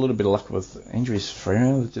 just need a little bit of luck with injuries for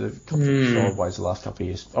Freo. They did a couple of sideways the last couple of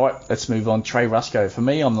years. All right, let's move on. Trey Rusco. For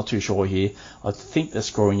me, I'm not too sure here. I think the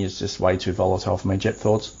scoring is just way too volatile for me. Jet,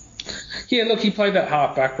 thoughts? Yeah, look, he played that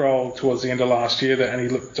half-back role towards the end of last year, and he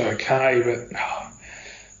looked okay, but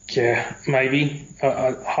Yeah, maybe.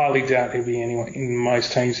 I highly doubt he'll be anyway in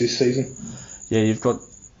most teams this season. Yeah, you've got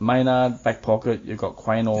Maynard, back pocket. You've got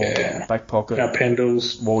Quaynor, back pocket. Now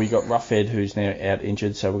Pendles. Well, you've got Ruffhead, who's now out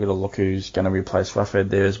injured, so we're going to look who's going to replace Ruffhead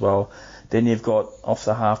there as well. Then you've got off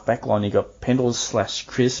the half back line, you've got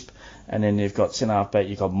Pendles/Crisp, and then you've got centre half back,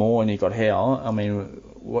 you've got Moore, and you've got Howe. I mean,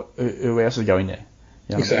 who else is going there?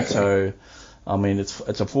 You know Exactly. So, I mean, it's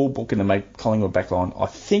a full book in the Collingwood backline. I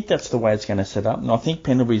think that's the way it's going to set up, and I think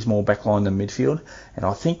Pendlebury's more backline than midfield, and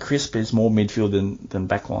I think Crisp is more midfield than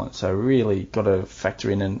backline. So really got to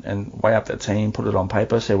factor in and weigh up that team, put it on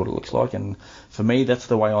paper, see what it looks like, and for me, that's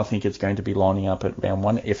the way I think it's going to be lining up at round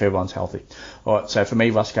one if everyone's healthy. All right, so for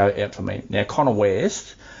me, Rusco out for me. Now, Connor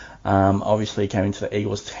West obviously came into the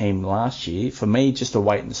Eagles team last year. For me, just a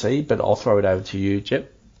wait and see, but I'll throw it over to you,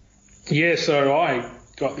 Jep. Yeah, so I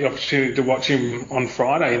got the opportunity to watch him on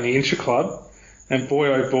Friday in the Intra Club, and boy,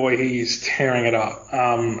 oh boy, he is tearing it up.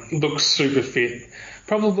 Looks super fit.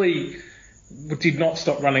 Probably did not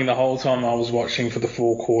stop running the whole time I was watching for the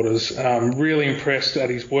 4 quarters. Really impressed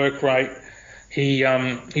at his work rate. He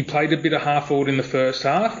played a bit of half forward in the first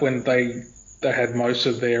half when they had most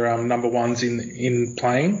of their number ones in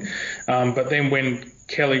playing, but then when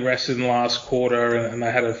Kelly rested in the last quarter and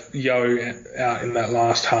they had a Yo out in that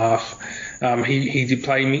last half, he did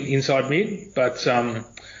play inside mid, but I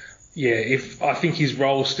think his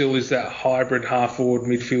role still is that hybrid half forward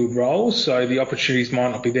midfield role, so the opportunities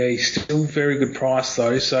might not be there. He's still very good price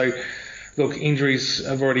though, so look, injuries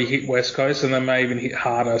have already hit West Coast and they may even hit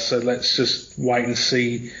harder, so let's just wait and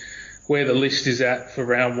see where the list is at for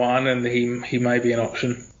round one, and he may be an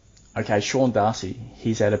option. Okay, Sean Darcy,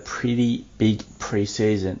 he's had a pretty big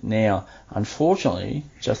pre-season. Now, unfortunately,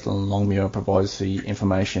 Justin Longmuir provides the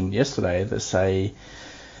information yesterday that say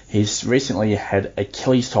he's recently had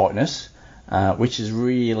Achilles tightness, which is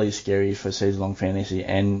really scary for season-long fantasy.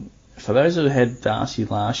 And for those who had Darcy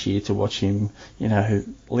last year to watch him,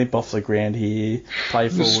 limp off the ground here, play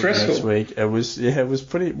forward next week,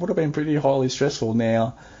 would have been pretty highly stressful.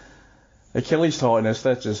 Now, Achilles tightness,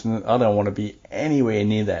 I don't want to be anywhere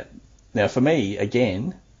near that. Now, for me,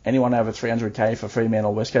 again, anyone over 300k for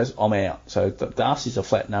Fremantle or West Coast, I'm out. So Darcy's a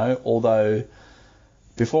flat no, although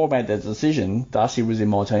before I made that decision, Darcy was in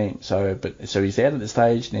my team. So he's out at this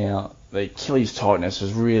stage now. The Achilles tightness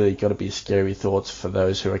has really got to be scary thoughts for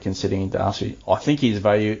those who are considering Darcy. I think his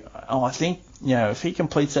value, if he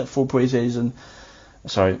completes that full preseason,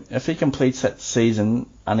 if he completes that season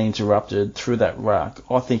uninterrupted through that ruck,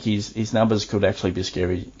 I think his numbers could actually be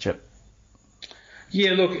scary, Chip.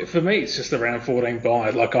 Yeah, look, for me, it's just a round 14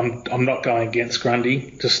 bye. Like, I'm not going against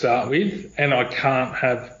Grundy to start with, and I can't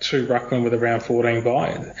have 2 ruckmen with a round 14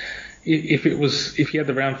 bye. If he had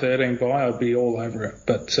the round 13 bye, I'd be all over it.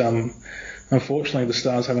 But unfortunately, the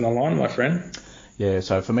stars haven't aligned, my friend. Yeah,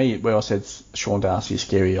 so for me, where I said Sean Darcy is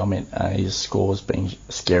scary, I meant his scores being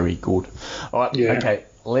scary good. All right, yeah. Okay,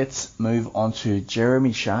 let's move on to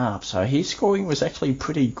Jeremy Sharp. So his scoring was actually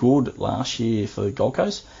pretty good last year for the Gold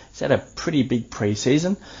Coast. He's had a pretty big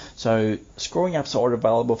pre-season. So scoring upside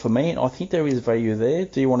available for me, and I think there is value there.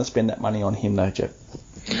 Do you want to spend that money on him though, Jeff?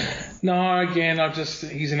 No, again,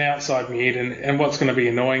 he's an outside mid, and what's going to be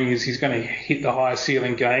annoying is he's going to hit the higher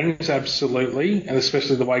ceiling games, absolutely, and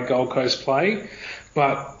especially the way Gold Coast play.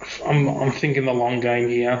 But I'm thinking the long game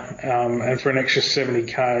here, and for an extra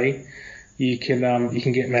 70k, you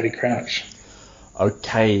can get Matty Crouch.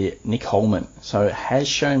 Okay, Nick Holman. So has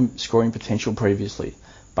shown scoring potential previously,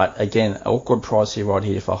 but again, awkward price here right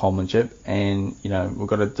here for Holman, Chip, and we've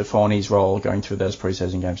got to define his role going through those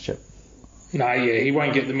preseason games, Chip. No, yeah, he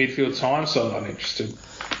won't get the midfield time, so I'm not interested.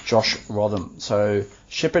 Josh Rotham. So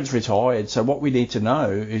Shepherd's retired. So what we need to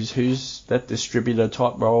know is who's that distributor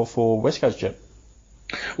type role for West Coast, Chip.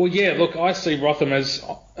 Well, yeah, look, I see Rotham as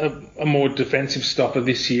a more defensive stopper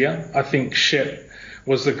this year. I think Shep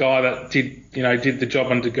was the guy that did the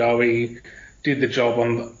job on De Goey, did the job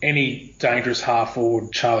on any dangerous half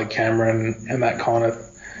forward, Charlie Cameron, and that kind of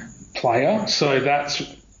player. So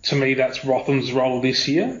to me, that's Rotham's role this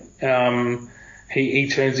year. He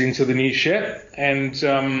turns into the new Shep, and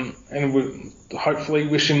we hopefully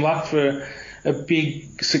wish him luck for a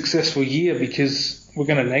big successful year, because we're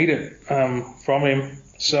going to need it from him.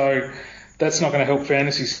 So that's not going to help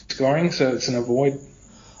fantasy scoring, so it's an avoid.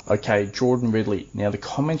 Okay, Jordan Ridley. Now, the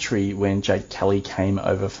commentary when Jake Kelly came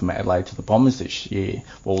over from Adelaide to the Bombers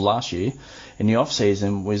last year, in the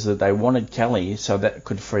off-season, was that they wanted Kelly so that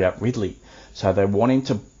could free up Ridley. So they want him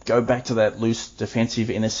to go back to that loose defensive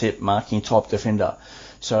intercept marking type defender.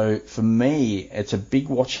 So for me, it's a big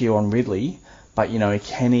watch here on Ridley, but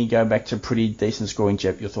can he go back to pretty decent scoring,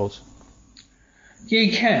 Jep? Your thoughts? Yeah,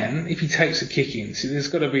 he can if he takes the kick-ins. There's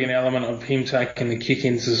got to be an element of him taking the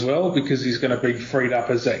kick-ins as well because he's going to be freed up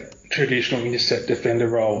as that traditional intercept defender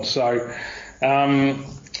role. So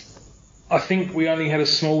I think we only had a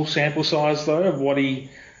small sample size, though, of what he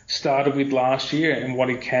started with last year and what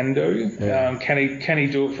he can do. Yeah. Can he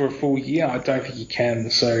do it for a full year? I don't think he can,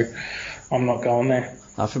 so I'm not going there.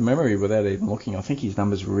 From memory, without even looking, I think his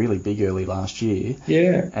numbers were really big early last year.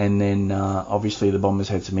 Yeah. And then obviously the Bombers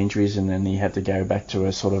had some injuries, and then he had to go back to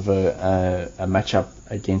a sort of a matchup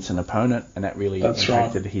against an opponent, and that really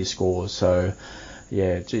impacted his scores. So,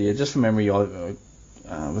 yeah, just from memory,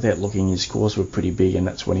 without looking, his scores were pretty big, and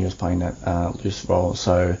that's when he was playing that loose role.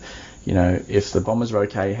 So, you know, if the Bombers are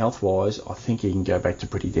okay health-wise, I think he can go back to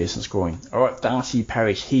pretty decent scoring. All right, Darcy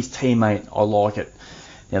Parish, his teammate, I like it.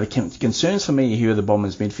 Now, the concerns for me here are the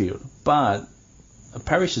Bombers' midfield, but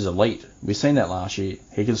Parish is elite. We've seen that last year.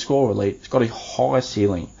 He can score elite. He's got a high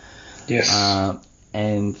ceiling. Yes.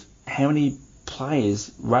 And how many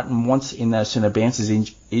players Rutten wants in those centre bounces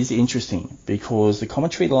is interesting, because the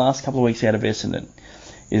commentary the last couple of weeks out of Essendon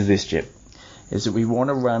is this, Jep, is that we want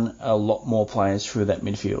to run a lot more players through that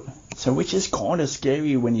midfield. So, which is kind of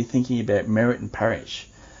scary when you're thinking about Merrett and Parish.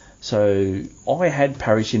 So I had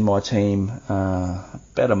Parish in my team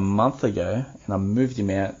about a month ago, and I moved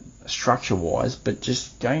him out structure-wise. But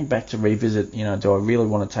just going back to revisit, you know, do I really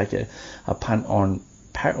want to take a punt on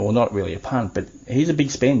Parish? Or not really a punt, but he's a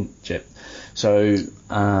big spend, Jep. So,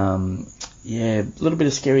 yeah, a little bit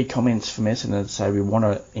of scary comments from Essendon to say we want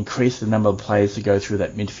to increase the number of players to go through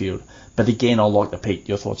that midfield. But again, I like the pick.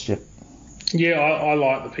 Your thoughts, Jep? Yeah, I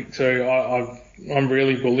like the pick too. I'm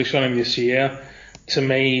really bullish on him this year. To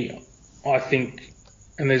me, I think,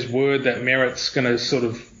 and there's word that Merritt's going to sort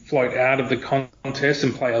of float out of the contest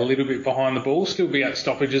and play a little bit behind the ball, still be at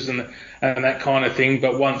stoppages and that kind of thing.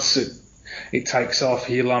 But once it takes off,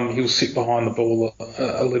 he'll sit behind the ball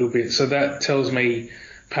a little bit. So that tells me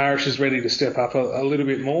Parish is ready to step up a little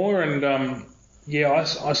bit more. And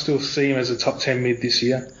I still see him as a top 10 mid this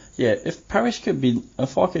year. Yeah, if I could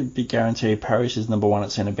be guaranteed Parish is number one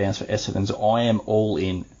at centre bounce for Essendon's, I am all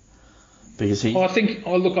in. Because I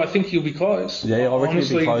think he'll be close. Yeah, I reckon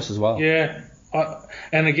he'll be close as well. Yeah,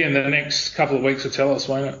 and again, the next couple of weeks will tell us,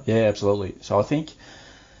 won't it? Yeah, absolutely. So I think,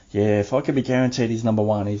 if I could be guaranteed he's number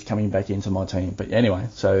one, he's coming back into my team. But anyway,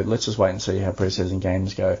 so let's just wait and see how pre-season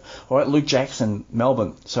games go. All right, Luke Jackson,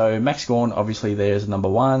 Melbourne. So Max Gawn, obviously there's number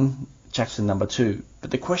one, Jackson number two. But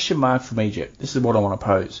the question mark for me, Jeff, this is what I want to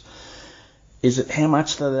pose. Is it how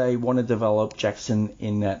much do they want to develop Jackson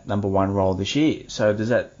in that number one role this year? So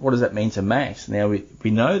what does that mean to Max? Now,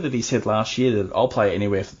 we know that he said last year that I'll play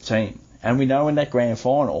anywhere for the team. And we know in that grand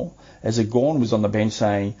final, as Gawn was on the bench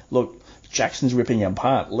saying, look, Jackson's ripping him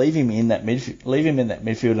apart. Leave him in that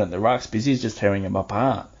midfield at the rucks because he's just tearing him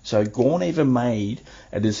apart. So Gawn even made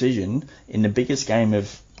a decision in the biggest game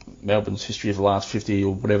of Melbourne's history of the last 50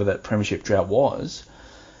 or whatever that premiership drought was.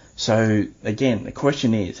 So, again, the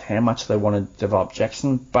question is how much they want to develop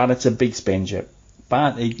Jackson, but it's a big spend, Jep.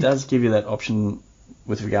 But it does give you that option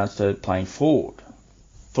with regards to playing forward.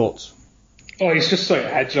 Thoughts? Oh, he's just so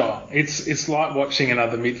agile. It's like watching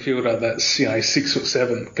another midfielder that's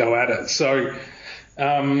 6'7" go at it. So,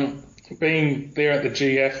 being there at the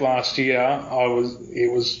GF last year,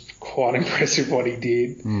 it was quite impressive what he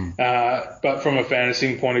did. But from a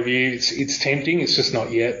fantasy point of view, it's tempting. It's just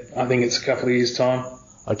not yet. I think it's a couple of years' time.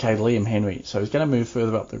 Okay, Liam Henry. So he's going to move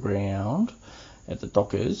further up the ground at the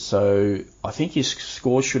Dockers. So I think his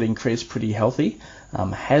score should increase pretty healthy.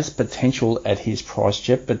 Has potential at his price,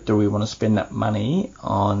 Jep, but do we want to spend that money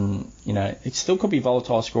on, it still could be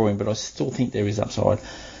volatile scoring, but I still think there is upside.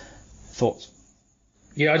 Thoughts?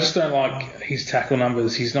 Yeah, I just don't like his tackle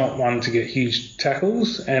numbers. He's not one to get huge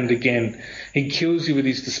tackles. And again, he kills you with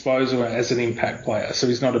his disposal as an impact player. So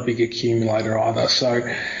he's not a big accumulator either. So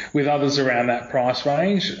with others around that price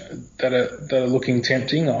range that are looking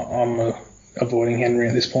tempting, I'm avoiding Henry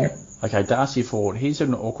at this point. Okay, Darcy Ford, he's at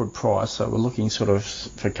an awkward price, so we're looking sort of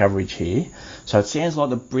for coverage here. So it sounds like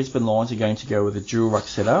the Brisbane Lions are going to go with a dual ruck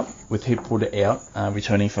setup with Hipwood out,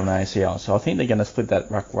 returning from an ACL. So I think they're going to split that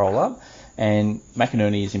ruck roll up, and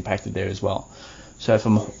McInerney is impacted there as well. So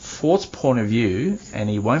from Ford's point of view, and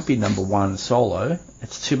he won't be number one solo,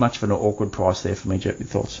 it's too much of an awkward price there for me. Jet, your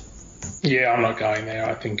thoughts? Yeah, I'm not going there.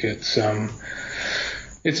 I think it's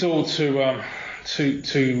all too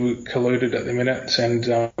colluded at the minute, and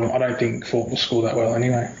I don't think Ford will score that well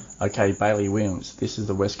anyway. Okay, Bailey Williams. This is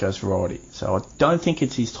the West Coast variety. So I don't think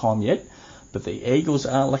it's his time yet, but the Eagles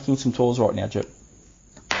are lacking some tools right now, Jet.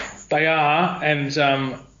 They are, and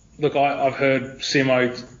look, I've heard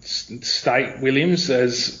Simo state Williams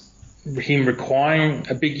as him requiring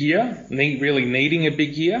a big year, really needing a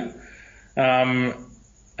big year.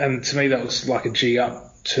 And to me, that was like a G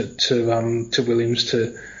up to Williams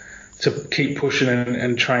to keep pushing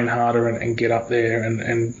and train harder and get up there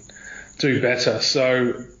and do better.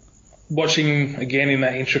 So watching him again in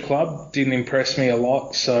that intra club didn't impress me a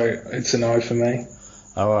lot, so it's a no for me.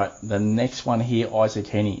 All right, the next one here, Isaac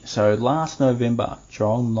Heaney. So last November,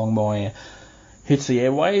 John Longmire hits the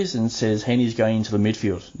airwaves and says Heaney's going into the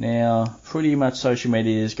midfield. Now, pretty much social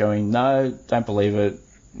media is going, no, don't believe it,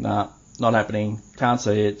 nah, not happening, can't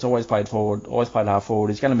see it, it's always played forward, always played half forward,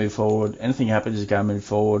 he's going to move forward, anything happens, he's going to move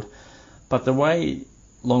forward. But the way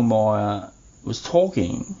Longmire was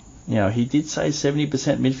talking, you know, he did say 70%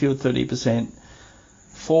 midfield, 30%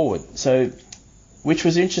 forward. So, which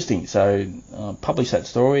was interesting. So, published that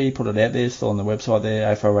story, put it out there, still on the website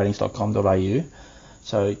there, aforatings.com.au.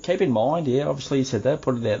 So, keep in mind, yeah, obviously he said that,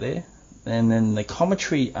 put it out there. And then the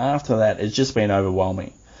commentary after that has just been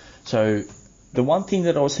overwhelming. So, the one thing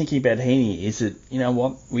that I was thinking about Heaney is that, you know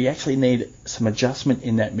what, we actually need some adjustment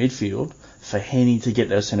in that midfield for Heaney to get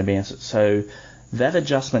those centre bounces. So, that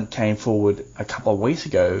adjustment came forward a couple of weeks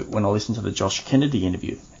ago when I listened to the Josh Kennedy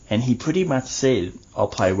interview. And he pretty much said, I'll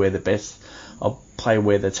play where the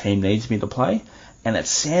team needs me to play. And it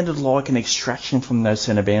sounded like an extraction from those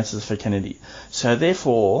centre bounces for Kennedy. So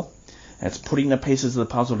therefore, it's putting the pieces of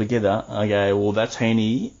the puzzle together. Okay, well, that's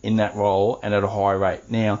Heaney in that role and at a high rate.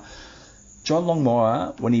 Now, John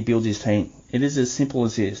Longmire, when he builds his team, it is as simple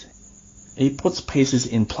as this. He puts pieces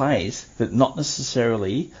in place that not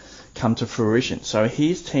necessarily come to fruition. So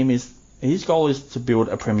his goal is to build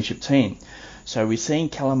a premiership team. So we're seeing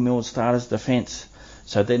Callum Mills start as defence.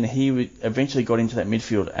 So then he eventually got into that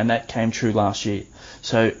midfield, and that came true last year.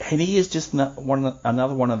 So he is just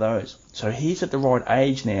another one of those. So he's at the right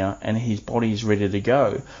age now, and his body is ready to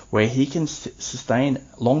go, where he can sustain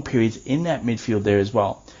long periods in that midfield there as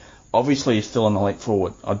well. Obviously, he's still an elite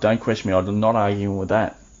forward. Don't question me. I'm not arguing with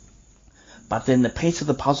that. But then the piece of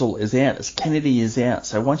the puzzle is out, as Kennedy is out.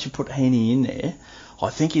 So once you put Heaney in there, I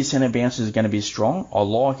think his centre bounces are going to be strong. I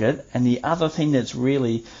like it. And the other thing that's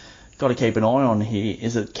really got to keep an eye on here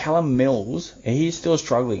is that Callum Mills, he's still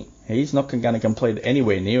struggling. He's not going to complete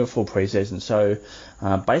anywhere near a full pre-season. So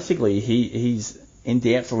basically, he's in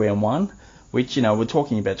doubt for round one, which, you know, we're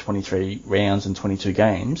talking about 23 rounds and 22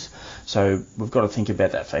 games. So we've got to think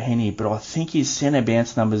about that for Heaney. But I think his centre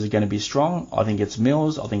bounce numbers are going to be strong. I think it's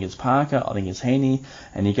Mills, I think it's Parker, I think it's Heaney.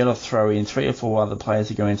 And you've got to throw in 3 or 4 other players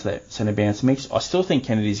to go into that centre bounce mix. I still think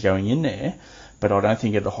Kennedy's going in there, but I don't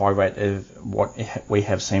think at the high rate of what we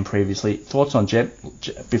have seen previously. Thoughts on Jep?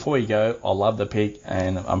 Before you go, I love the pick,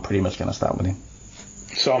 and I'm pretty much going to start with him.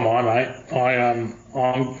 So am I, mate.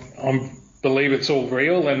 I believe it's all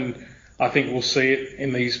real, and I think we'll see it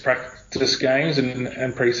in these practice games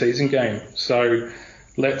and pre-season games. So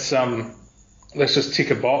let's just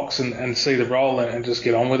tick a box and see the role and just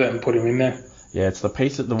get on with it and put him in there. Yeah, it's the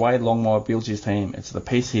piece that the way Longmire builds his team. It's the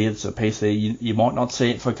piece here, it's the piece there. You might not see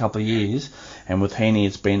it for a couple of years, and with Heaney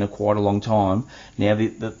it's been quite a long time. Now,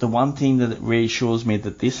 the one thing that reassures me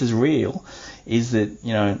that this is real is that,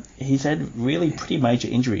 you know, he's had really pretty major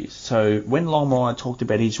injuries. So when Longmire talked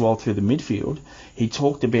about his role through the midfield, he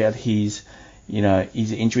talked about his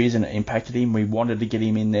injuries and it impacted him. We wanted to get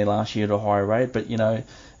him in there last year at a higher rate, but, you know,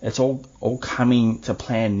 it's all coming to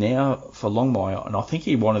plan now for Longmire, and I think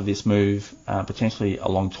he wanted this move potentially a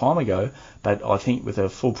long time ago, but I think with a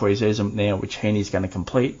full pre-season now, which Heaney's going to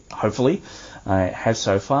complete, hopefully, has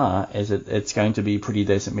so far, as it's going to be pretty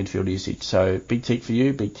decent midfield usage. So big tick for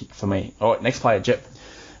you, big tick for me. All right, next player, Jep.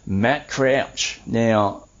 Matt Crouch.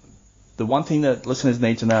 Now, the one thing that listeners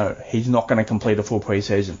need to know, he's not going to complete a full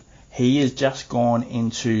pre-season. He has just gone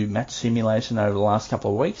into match simulation over the last couple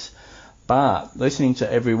of weeks. But listening to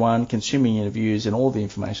everyone, consuming interviews and all the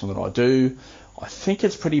information that I do, I think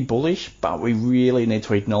it's pretty bullish, but we really need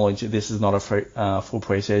to acknowledge that this is not a full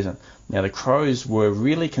pre-season. Now, the Crows were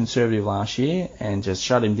really conservative last year and just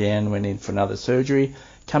shut him down, went in for another surgery,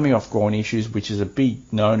 coming off groin issues, which is a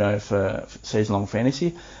big no-no for season-long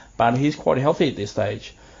fantasy, but he's quite healthy at this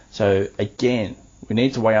stage. So, again, we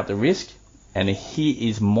need to weigh up the risk, and he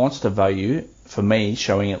is monster value for me,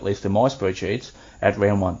 showing at least in my spreadsheets, at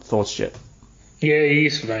round one. Thoughts, Jep? Yeah, he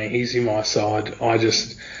is for me. He's in my side. I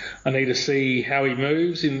need to see how he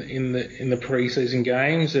moves in the pre-season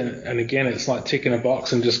games, and again, it's like ticking a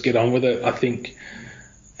box and just get on with it. I think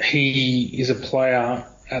he is a player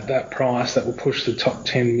at that price that will push the top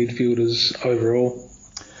 10 midfielders overall.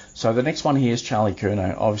 So the next one here is Charlie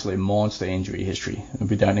Curnow. Obviously, monster injury history.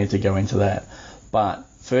 We don't need to go into that, but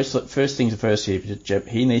first things first here, Jep.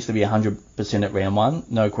 He needs to be 100% at round one,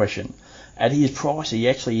 no question. at his price, he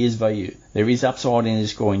actually is value. There is upside in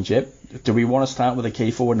his scoring, Jep. Do we want to start with a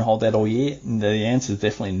key forward and hold that all year? The answer is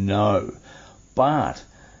definitely no. But,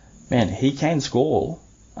 man, he can score.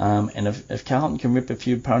 And if Carlton can rip a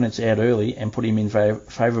few opponents out early and put him in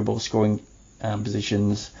favourable scoring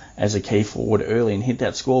positions as a key forward early and hit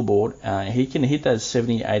that scoreboard, he can hit those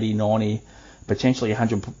 70, 80, 90, potentially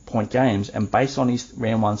 100-point games. And based on his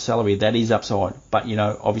round one salary, that is upside. But,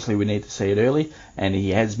 obviously we need to see it early. And he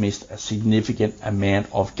has missed a significant amount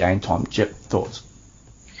of game time. Jep, thoughts?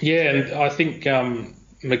 Yeah, and I think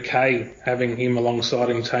McKay, having him alongside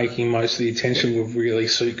him, taking most of the attention will really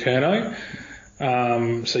suit Curnow.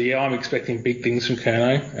 I'm expecting big things from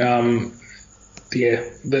Curnow.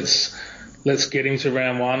 Let's get him to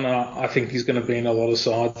round one. I think he's going to be in a lot of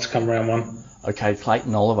sides come round one. Okay,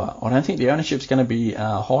 Clayton Oliver. I don't think the ownership's going to be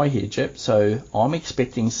high here, Jep. So I'm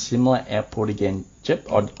expecting similar output again.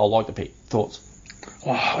 Jep, I like the pick. Thoughts?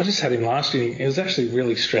 Oh, I just had him last year. It was actually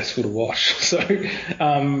really stressful to watch. So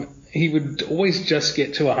he would always just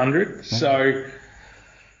get to 100. So,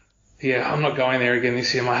 yeah, I'm not going there again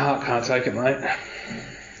this year. My heart can't take it, mate.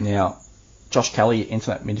 Now, Josh Kelly into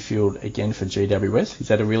that midfield again for GWS. He's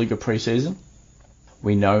had a really good preseason.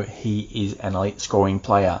 We know he is an elite scoring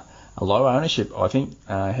player. A low ownership, I think,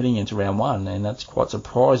 heading into round one, and that's quite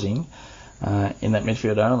surprising in that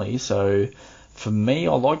midfield only. So, for me,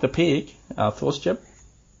 I like the pick. Thoughts, Jeb?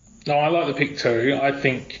 No, I like the pick too. I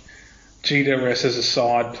think GWS as a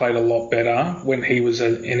side played a lot better when he was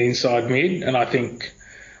an inside mid, and I think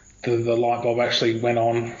the light bulb actually went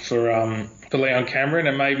on for Leon Cameron,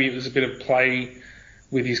 and maybe it was a bit of play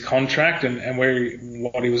with his contract and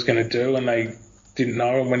what he was going to do, and they didn't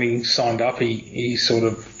know. And when he signed up, he sort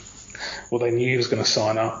of, they knew he was going to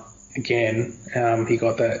sign up again. He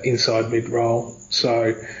got that inside mid role.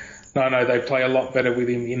 So, no, they play a lot better with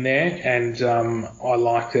him in there, and I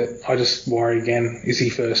liked it. I just worry again, is he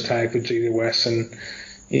first tag for GWS? And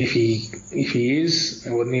if he is,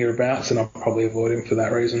 or nearabouts, then I'll probably avoid him for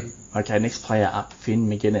that reason. Okay, next player up, Finn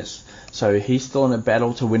McGuinness. So he's still in a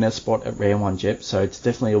battle to win a spot at round one, Jep. So it's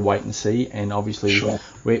definitely a wait and see. And obviously, sure,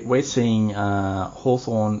 we're seeing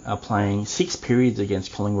Hawthorn are playing 6 periods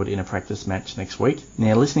against Collingwood in a practice match next week.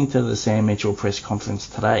 Now, listening to the Sam Mitchell press conference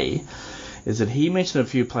today, is that he mentioned a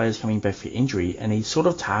few players coming back for injury, and he sort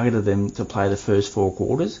of targeted them to play the first 4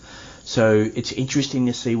 quarters. So it's interesting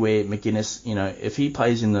to see where McGuinness, if he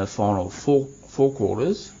plays in the final four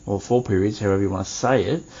quarters, or 4 periods, however you want to say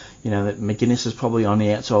it, that McGuinness is probably on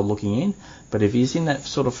the outside looking in. But if he's in that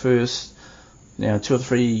sort of first, 2 or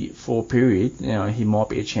 3, 4 period, he might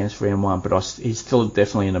be a chance for round one. But he's still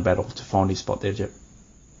definitely in a battle to find his spot there, Jep.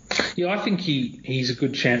 Yeah, I think he's a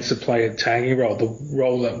good chance to play a tagging role, the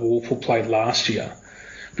role that Wolfle played last year,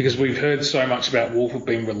 because we've heard so much about Wolfle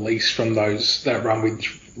being released from that run with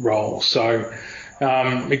role. So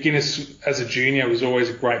McGuinness as a junior was always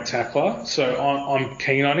a great tackler, so I'm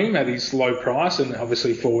keen on him at his low price and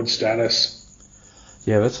obviously forward status.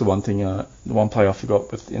 Yeah, that's the one thing. The one player I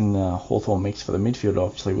forgot within the Hawthorn mix for the midfield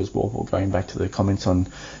obviously was Wolfle, going back to the comments on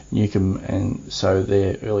Newcomb and so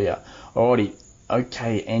there earlier. Alrighty.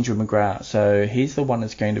 Okay, Andrew McGrath. So he's the one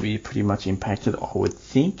that's going to be pretty much impacted, I would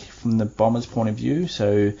think, from the Bombers' point of view.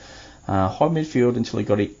 So high midfield until he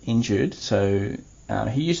got injured. So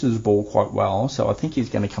he uses the ball quite well. So I think he's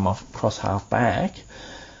going to come off across half back.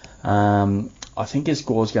 I think his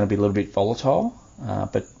score is going to be a little bit volatile,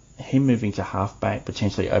 but him moving to half back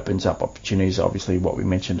potentially opens up opportunities. Obviously, what we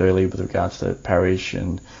mentioned earlier with regards to Parrish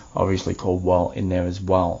and obviously Caldwell in there as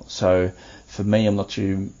well. So for me, I'm not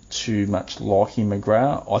too much liking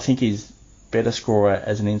McGrath. I think he's better scorer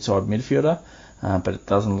as an inside midfielder, but it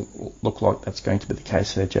doesn't look like that's going to be the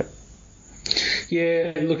case there, Jep.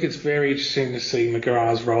 Yeah, look, it's very interesting to see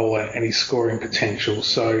McGrath's role and his scoring potential.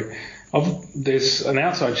 So there's an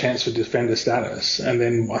outside chance for defender status, and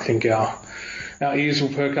then I think our ears will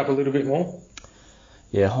perk up a little bit more.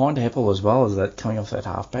 Yeah, Hind Heppel as well as that coming off that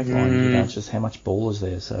half-back line. It's just how much ball is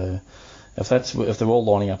there. So if they're all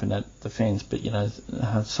lining up in that defence, but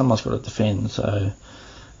someone's got to defend. So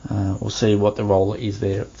we'll see what the role is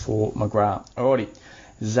there for McGrath. Alrighty,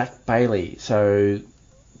 Zach Bailey. So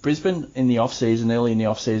Brisbane in the off-season, early in the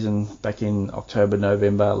off-season, back in October,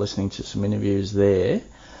 November, listening to some interviews there,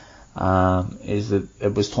 is that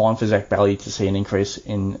it was time for Zach Bailey to see an increase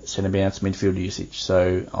in centre-bounce midfield usage.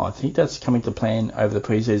 So I think that's coming to plan over the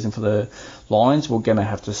pre-season for the Lions. We're going to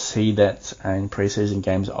have to see that in pre-season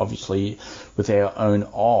games, obviously, with our own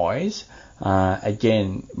eyes.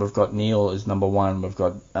 Again, we've got Neil as number 1. We've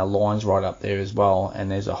got Lions right up there as well. And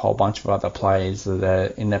there's a whole bunch of other players that are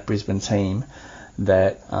in that Brisbane team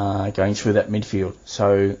that are going through that midfield.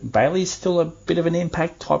 So Bailey's still a bit of an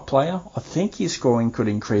impact type player. I think his scoring could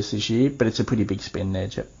increase this year, but it's a pretty big spend there,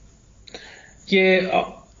 Jep.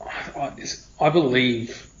 Yeah, I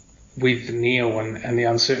believe with Neil and the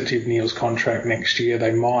uncertainty of Neil's contract next year,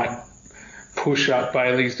 they might push up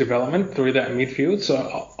Bailey's development through that midfield. So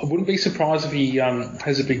I wouldn't be surprised if he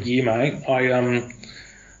has a big year, mate.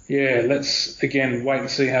 Let's again wait and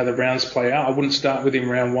see how the rounds play out. I wouldn't start with him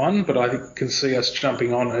round 1, but I can see us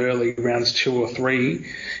jumping on early rounds 2 or 3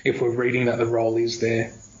 if we're reading that the role is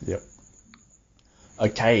there. Yep.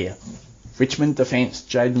 Okay, Richmond defence,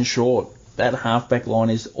 Jayden Short. That halfback line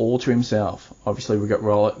is all to himself. Obviously, we got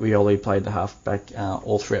Rioli played the halfback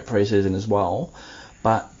all throughout pre-season as well,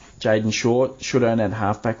 but Jayden Short should earn that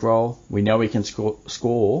halfback role. We know he can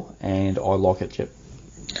score, and I like it, Chip.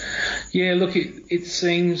 Yeah, look, it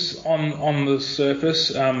seems on the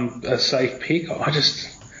surface a safe pick. I'm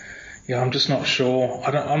just not sure.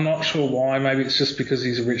 I'm not sure why. Maybe it's just because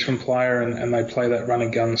he's a Richmond player and they play that run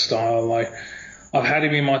and gun style. Like, I've had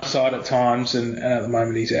him in my side at times, and at the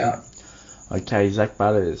moment he's out. Okay, Zach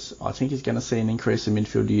Butters. I think he's going to see an increase in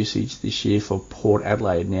midfield usage this year for Port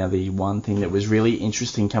Adelaide. Now, the one thing that was really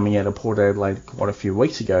interesting coming out of Port Adelaide quite a few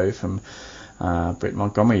weeks ago from Brett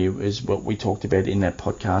Montgomery is what we talked about in that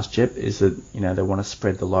podcast, Jep, is that, they want to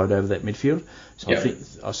spread the load over that midfield. So yep.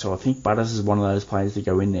 I think Butters is one of those players to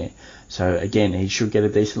go in there. So again, he should get a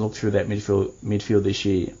decent look through that midfield this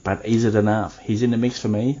year. But is it enough? He's in the mix for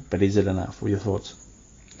me, but is it enough? What are your thoughts?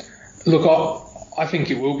 Look, I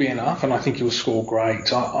think it will be enough, and I think he'll score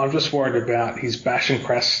great. I'm just worried about his bash and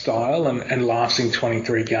crash style and lasting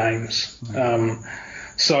 23 games.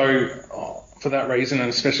 So for that reason, and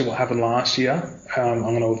especially what happened last year, I'm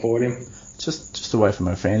going to avoid him. Just away from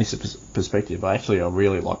a fantasy perspective, I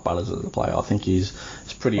really like Butters as a player. I think he's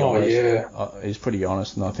pretty honest. Yeah. He's pretty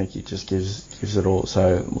honest, and I think he just gives it all.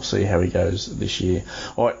 So we'll see how he goes this year.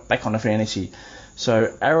 All right, back on the fantasy.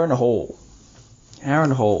 So Aaron Hall. I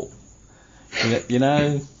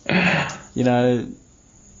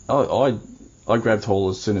grabbed Hall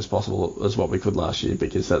as soon as possible as what we could last year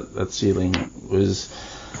because that ceiling was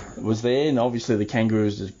there, and obviously the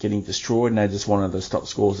Kangaroos are getting destroyed and they just wanted to stop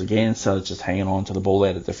scores again, so it's just hanging on to the ball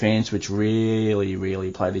out of defence, which really,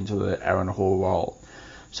 really played into the Aaron Hall role.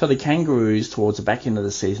 So the Kangaroos, towards the back end of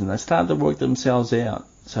the season, they started to work themselves out.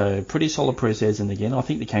 So pretty solid pre-season again. I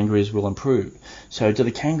think the Kangaroos will improve. So do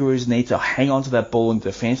the Kangaroos need to hang on to that ball in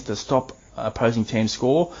defence to stop opposing teams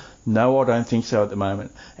score? No, I don't think so at the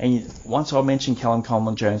moment. And once I mentioned Callum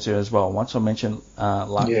Coleman-Jones there as well, once I mentioned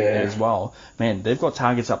Luck there as well, man, they've got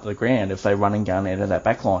targets up the ground if they run and gun out of that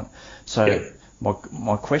back line. So my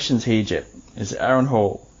questions here, Jet, is Aaron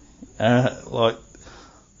Hall, you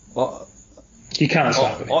can't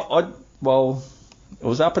start with him. Well, it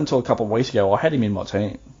was up until a couple of weeks ago. I had him in my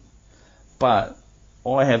team. But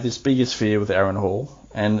I have this biggest fear with Aaron Hall,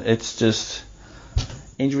 and it's just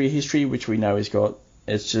injury history, which we know he's got.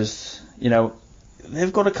 It's just,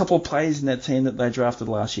 they've got a couple of players in that team that they drafted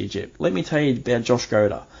last year, Jep. Let me tell you about Josh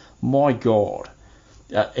Goda. My God.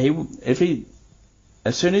 As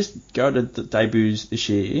soon as Goda debuts this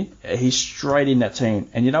year, he's straight in that team.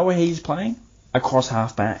 And you know where he's playing? Across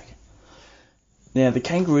half back. Now, the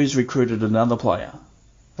Kangaroos recruited another player,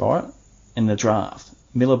 right, in the draft,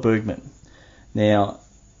 Miller Bergman. Now,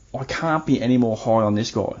 I can't be any more high on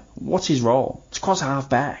this guy. What's his role? It's cross half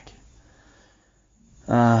back.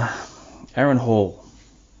 Aaron Hall.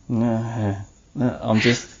 I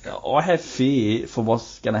have fear for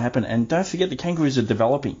what's going to happen. And don't forget, the Kangaroos are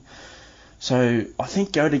developing. So I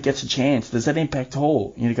think Goda gets a chance. Does that impact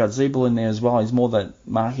Hall? You've got Zeeble in there as well. He's more that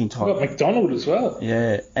marking type. We've got McDonald as well.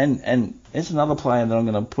 Yeah, and there's another player that I'm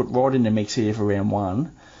going to put right in the mix here for round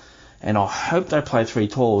 1. And I hope they play 3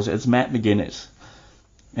 talls. It's Matt McGuinness.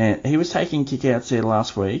 And he was taking kickouts there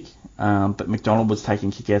last week, but McDonald was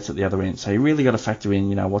taking kickouts at the other end. So you really got to factor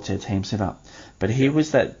in, what's their team set up. But he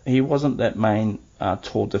wasn't that main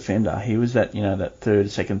tall defender. He was that, that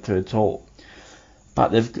second, third tall.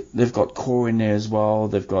 But they've got Core in there as well.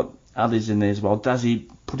 They've got others in there as well. Does he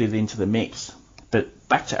put it into the mix? But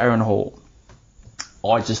back to Aaron Hall.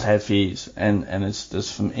 I just have fears, and it's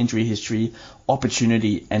just from injury history,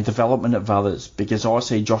 opportunity, and development of others, because I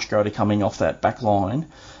see Josh Goda coming off that back line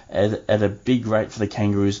at a big rate for the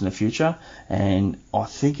Kangaroos in the future, and I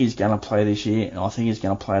think he's going to play this year, and I think he's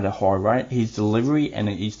going to play at a high rate. His delivery and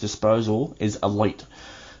his disposal is elite.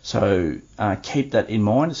 So keep that in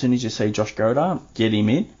mind. As soon as you see Josh Goda, get him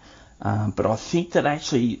in. But I think that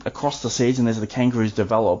actually across the season as the Kangaroos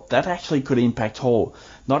develop, that actually could impact Hall.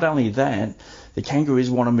 Not only that, the Kangaroos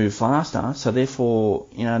want to move faster, so therefore,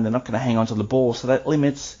 they're not going to hang on to the ball. So that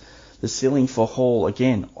limits the ceiling for Hall,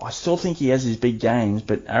 again, I still think he has his big games,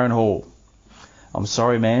 but Aaron Hall, I'm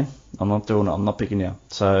sorry, man. I'm not doing it. I'm not picking you.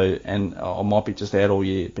 So, and I might be just out all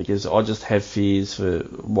year because I just have fears for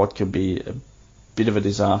what could be a bit of a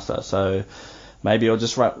disaster. So maybe I'll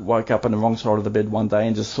just woke up on the wrong side of the bed one day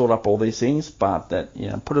and just sort up all these things. But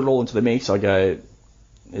that, put it all into the mix. I go,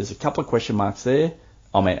 there's a couple of question marks there.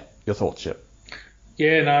 I'm out. Your thoughts, Chip?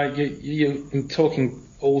 Yeah, no, you're talking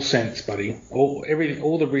all sense, buddy. All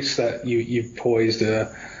the risks that you've poised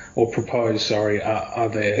or proposed, are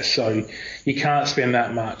there. So you can't spend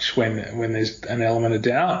that much when there's an element of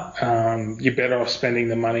doubt. You're better off spending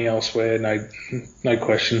the money elsewhere, no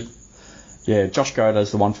question. Yeah, Josh Goda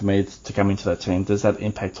is the one for me to come into that team. Does that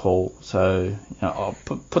impact Hall? So, I'll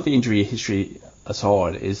put the injury history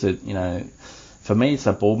aside. Is that, for me, it's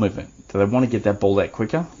that ball movement. Do they want to get that ball out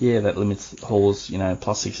quicker? Yeah, that limits Hall's,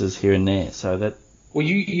 plus sixes here and there. So that. Well,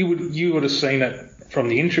 you would have seen it from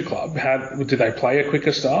the intra-club. Did they play a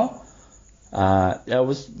quicker style?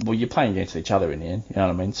 You're playing against each other in the end, you know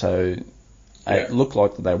what I mean? So it looked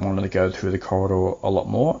like they wanted to go through the corridor a lot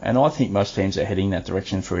more, and I think most teams are heading that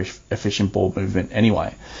direction for efficient ball movement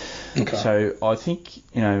anyway. Okay. So I think,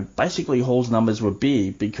 basically Hall's numbers were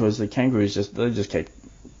big because the Kangaroos just kept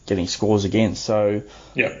getting scores again. So,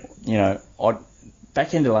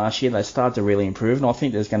 back into last year, they started to really improve, and I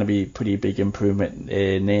think there's going to be pretty big improvement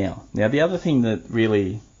there now. Now, the other thing that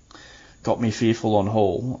really got me fearful on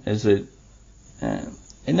Hall is that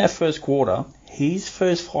in that first quarter, his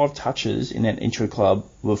first 5 touches in that intro club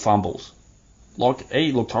were fumbles. Like,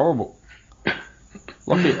 he looked horrible.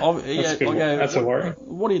 That's a worry.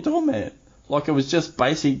 What are you doing, man? Like, it was just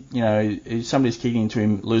basic, somebody's kicking into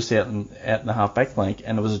him loose out in the half-back flank,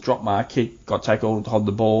 and it was a drop mark kick, got tackled, hold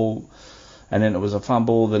the ball, and then it was a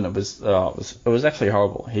fumble, then it was actually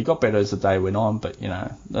horrible. He got better as the day went on, but,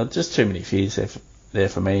 just too many fears there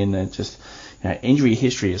for me, and then just, injury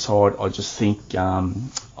history aside, I just think,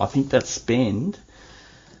 I think that spend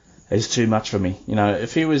is too much for me.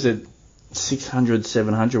 If he was at 600,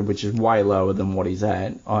 700, which is way lower than what he's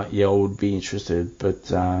at, I would be interested.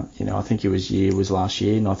 But, I think his year was last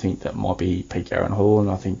year, and I think that might be peak Aaron Hall,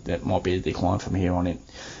 and I think that might be a decline from here on in.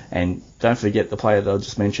 And don't forget the player that I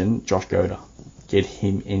just mentioned, Josh Goda. Get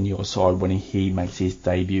him in your side when he makes his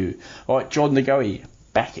debut. All right, Jordan De Goey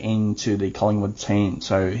back into the Collingwood team.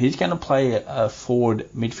 So he's going to play a forward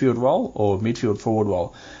midfield role or midfield forward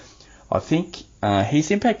role. I think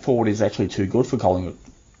his impact forward is actually too good for Collingwood.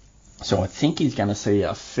 So I think he's going to see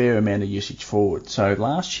a fair amount of usage forward. So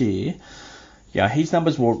last year, his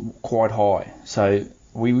numbers were quite high. So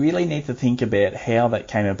we really need to think about how that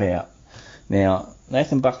came about. Now,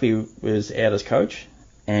 Nathan Buckley was out as coach,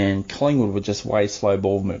 and Collingwood were just way slow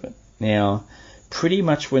ball movement. Now, pretty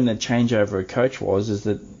much when the changeover of coach is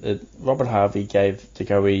that Robert Harvey gave De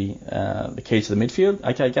Goey the keys to the midfield.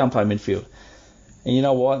 Okay, go and play midfield. And you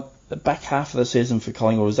know what? The back half of the season for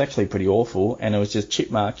Collingwood was actually pretty awful, and it was just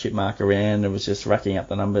chip mark around. It was just racking up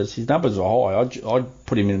the numbers. His numbers were high. I'd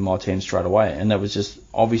put him in my team straight away, and that was just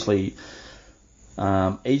obviously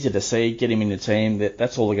easy to see. Get him in the team.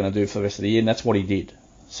 That's all they're going to do for the rest of the year, and that's what he did.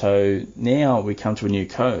 So now we come to a new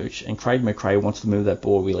coach, and Craig McRae wants to move that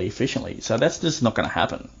ball really efficiently. So that's just not going to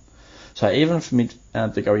happen. So even if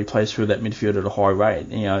De Goey plays through that midfield at a high rate,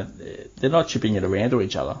 they're not chipping it around to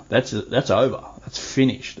each other. That's over. That's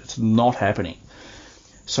finished. It's not happening.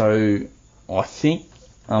 So I think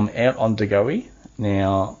I'm out on De Goey.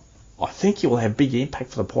 Now, I think he will have big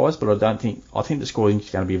impact for the Pies, but I think the scoring is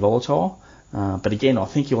going to be volatile. But again, I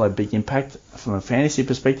think he'll have big impact from a fantasy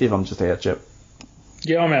perspective. I'm just out, Chip.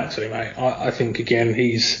 Yeah, I'm out too, mate. I think, again,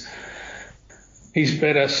 he's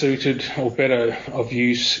better suited or better of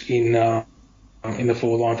use in the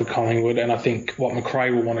forward line for Collingwood, and I think what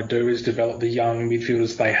McRae will want to do is develop the young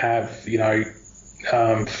midfielders they have,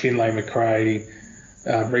 Finlay McRae,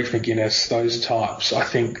 Reece McGuinness, those types. I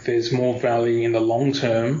think there's more value in the long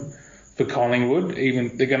term for Collingwood.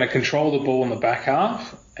 Even they're going to control the ball in the back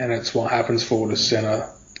half, and it's what happens forward to centre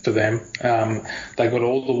for them. They've got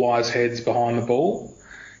all the wise heads behind the ball.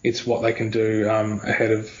 It's what they can do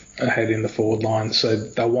ahead in the forward line. So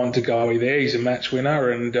they'll want to go there. He's a match winner,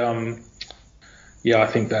 and I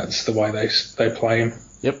think that's the way they play him.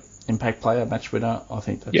 Yep, impact player, match winner. I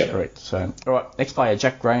think that's correct. So, all right, next player,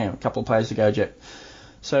 Jack Graham. A couple of players to go, Jack.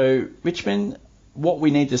 So Richmond, what we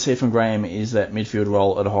need to see from Graham is that midfield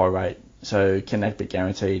role at a high rate. So can that be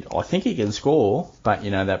guaranteed? I think he can score, but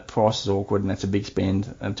that price is awkward and that's a big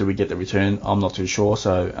spend. Do we get the return? I'm not too sure.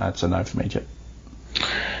 So it's a no for me, Jack.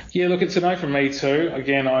 Yeah, look, it's a no from me too.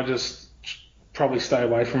 Again, I just probably stay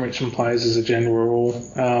away from Richmond players as a general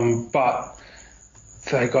rule. But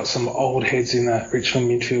they got some old heads in that Richmond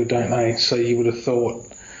midfield, don't they? So you would have thought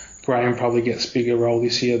Graham probably gets a bigger role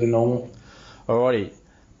this year than normal. Alrighty.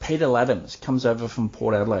 Peter Laddams comes over from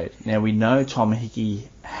Port Adelaide. Now, we know Tom Hickey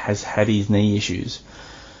has had his knee issues.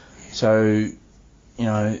 So,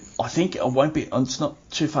 I think it's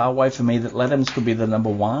not too far away for me that Laddams could be the number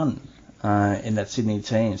one in that Sydney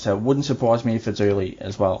team. So it wouldn't surprise me if it's early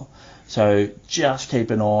as well. So just keep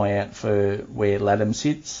an eye out for where Laddams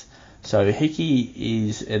sits. So Hickey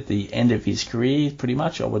is at the end of his career, pretty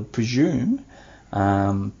much, I would presume.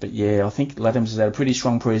 But yeah, I think Laddams has had a pretty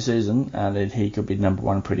strong pre-season, and that he could be number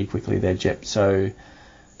one pretty quickly there, Jep. So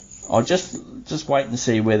I'll just wait and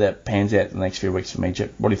see where that pans out the next few weeks for me,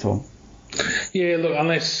 Jep. What do you think? Yeah, look,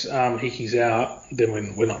 unless Hickey's out, then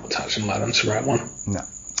we're not touching Laddams for that one. No.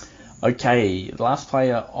 Okay, the last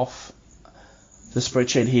player off the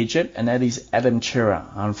spreadsheet here, Jep, and that is Adam Cerra.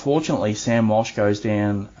 Unfortunately, Sam Walsh goes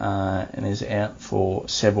down and is out for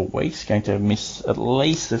several weeks, going to miss at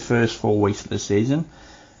least the first 4 weeks of the season.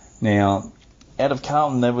 Now, out of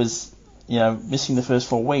Carlton, there was, missing the first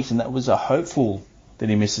 4 weeks, and that was a hopeful that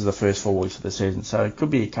he misses the first 4 weeks of the season. So it could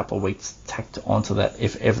be a couple of weeks tacked onto that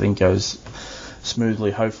if everything goes smoothly,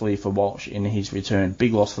 hopefully, for Walsh in his return.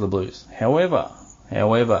 Big loss for the Blues. However,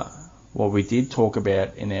 what we did talk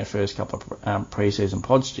about in our first couple of pre-season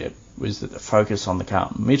pods, Jep, was that the focus on the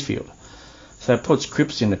Carlton midfield. So that puts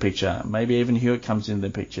Cripps in the picture. Maybe even Hewitt comes into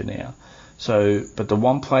the picture now. So, but the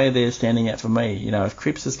one player there standing out for me, if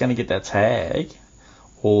Cripps is going to get that tag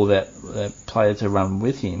or that player to run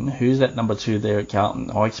with him, who's that number 2 there at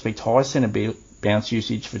Carlton? I expect high centre bounce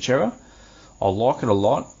usage for Cerra. I like it a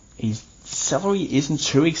lot. His salary isn't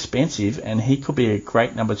too expensive, and he could be a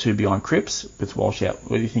great number 2 behind Cripps with Walsh out.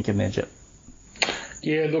 What do you think in there, Jep?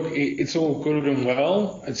 Yeah, look, it's all good and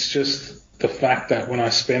well. It's just the fact that when I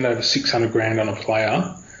spend over $600,000 on a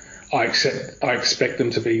player, I expect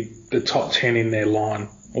them to be the top 10 in their line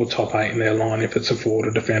or top 8 in their line if it's a forward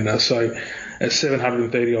or defender. So at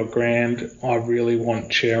 730 odd grand, I really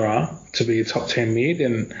want Cerra to be a top 10 mid,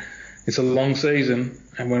 and it's a long season.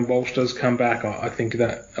 And when Walsh does come back, I think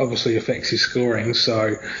that obviously affects his scoring.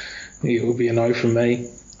 So it will be a no from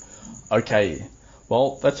me. Okay.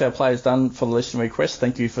 Well, that's our players done for the listener request.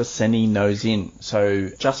 Thank you for sending those in. So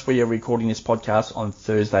just we are recording this podcast on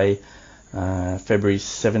Thursday, February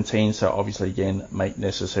 17. So obviously, again, make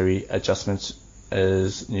necessary adjustments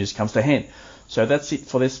as news comes to hand. So that's it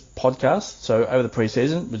for this podcast. So over the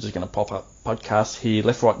pre-season, we're just going to pop up podcasts here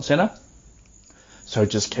left, right and centre. So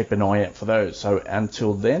just keep an eye out for those. So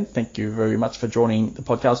until then, thank you very much for joining the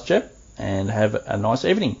podcast, Jep, and have a nice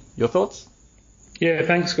evening. Your thoughts? Yeah,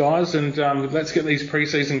 thanks, guys. And let's get these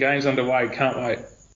pre-season games underway. Can't wait.